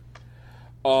 yeah.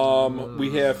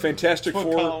 We have Fantastic That's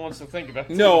what Four. Colin wants to think about.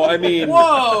 No, I mean,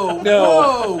 Whoa!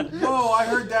 No. Whoa! I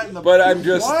heard that in the. but I'm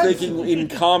just What? thinking in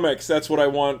comics. That's what I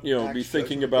want, be Axe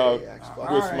thinking Judgment about Day, Axe with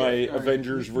body All right, my all right.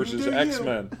 Avengers You versus do you.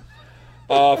 X-Men.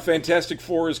 Fantastic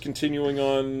Four is continuing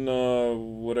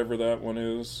on whatever that one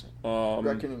is.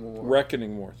 Reckoning War.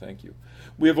 Reckoning War, thank you.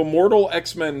 We have Immortal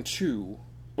X-Men 2.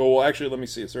 Well, actually, let me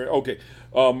see. It's okay.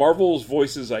 Marvel's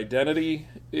Voices Identity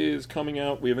is coming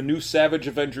out. We have a new Savage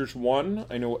Avengers 1.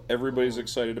 I know everybody's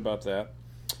excited about that.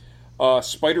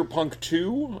 Spider-Punk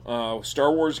 2.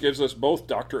 Star Wars gives us both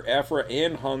Dr. Aphra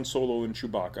and Han Solo and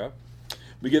Chewbacca.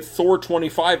 We get Thor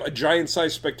 25, a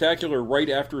giant-size spectacular, right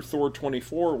after Thor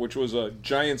 24, which was a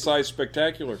giant-size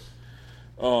spectacular,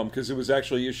 because it was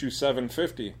actually issue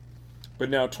 750. But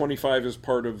now 25 is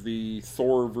part of the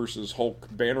Thor versus Hulk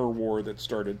banner war that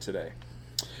started today.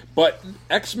 But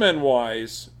X-Men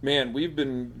wise, man, we've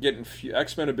been getting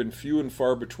X-Men have been few and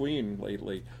far between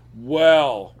lately.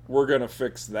 Well, we're gonna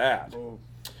fix that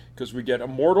because we get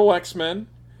Immortal X-Men,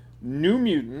 New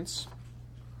Mutants,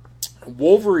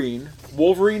 Wolverine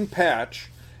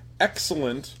Patch,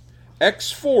 Excellent,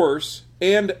 X-Force,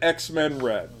 and X-Men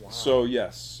Red. Wow. So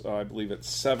yes, I believe it's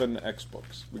 7 X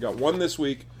books. We got 1 this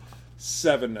week.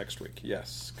 7 next week,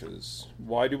 yes. Because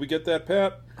why do we get that,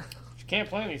 Pat? You can't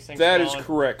play these things. That is Colin.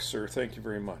 correct, sir. Thank you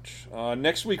very much.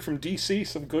 Next week from DC,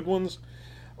 some good ones.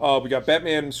 We got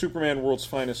Batman and Superman World's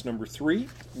Finest #3.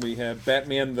 We have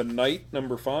Batman the Knight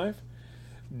 #5.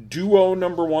 Duo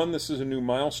 #1. This is a new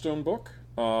milestone book.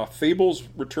 Fables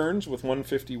returns with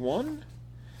 151.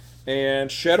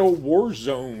 And Shadow War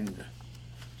Zone.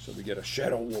 So we get a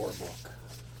Shadow War book.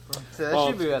 So that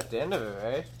should be at the end of it,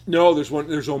 right? No,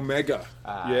 there's Omega.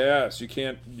 Yes, you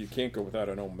can't go without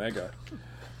an Omega.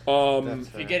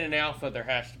 If you get an alpha, there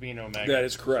has to be an omega. That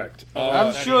is correct.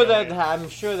 I'm sure that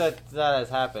has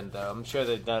happened though. I'm sure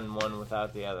they've done one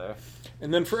without the other.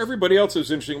 And then for everybody else, it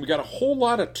was interesting. We got a whole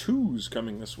lot of 2s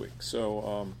coming this week.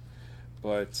 So,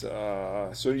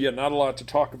 so yeah, not a lot to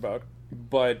talk about.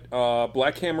 But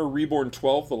Black Hammer Reborn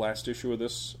 12, the last issue of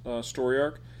this story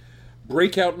arc.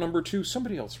 Breakout #2.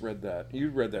 Somebody else read that.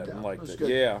 You read that and liked it. good.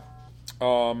 Yeah.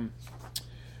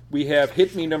 We have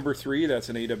Hit Me #3. That's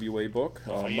an AWA book.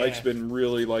 Yeah. Mike's been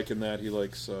really liking that. He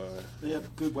likes. They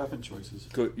have good weapon choices.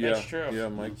 Good. Yeah. That's true. Yeah.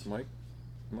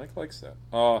 Mike likes that.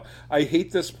 I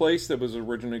Hate This Place. That was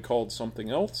originally called something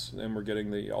else, and we're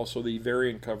getting also the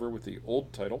variant cover with the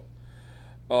old title.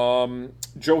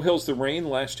 Joe Hill's The Rain.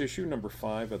 Last issue,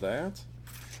 #5 of that.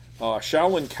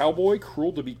 Shaolin Cowboy.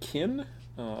 Cruel to Be Kin.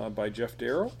 By Jeff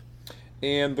Darrow,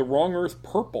 and The Wrong Earth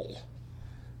Purple.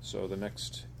 So the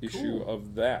next issue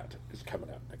of that is coming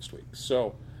out next week.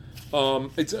 So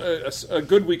it's a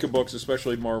good week of books,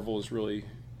 especially Marvel is really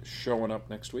showing up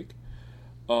next week.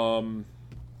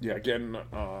 Again,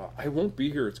 I won't be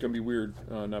here. It's going to be weird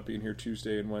not being here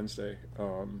Tuesday and Wednesday.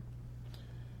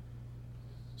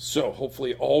 So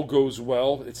hopefully all goes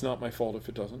well. It's not my fault if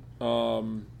it doesn't.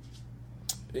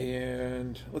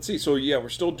 And let's see. So yeah, we're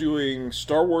still doing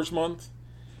Star Wars month,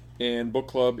 and book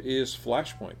club is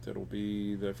Flashpoint. That'll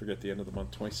be I forget the end of the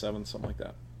month, 27th, something like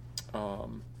that.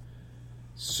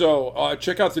 So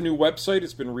check out the new website.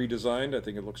 It's been redesigned. I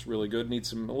think it looks really good.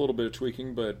 Needs a little bit of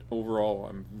tweaking, but overall,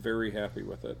 I'm very happy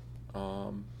with it.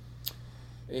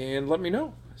 And let me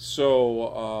know.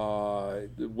 So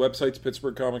the website's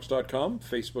PittsburghComics.com.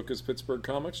 Facebook is Pittsburgh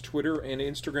Comics. Twitter and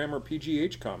Instagram are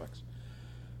PGH Comics.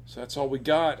 So that's all we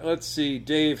got. Let's see.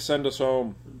 Dave, send us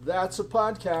home. That's a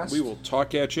podcast. We will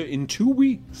talk at you in 2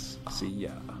 weeks. See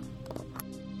ya.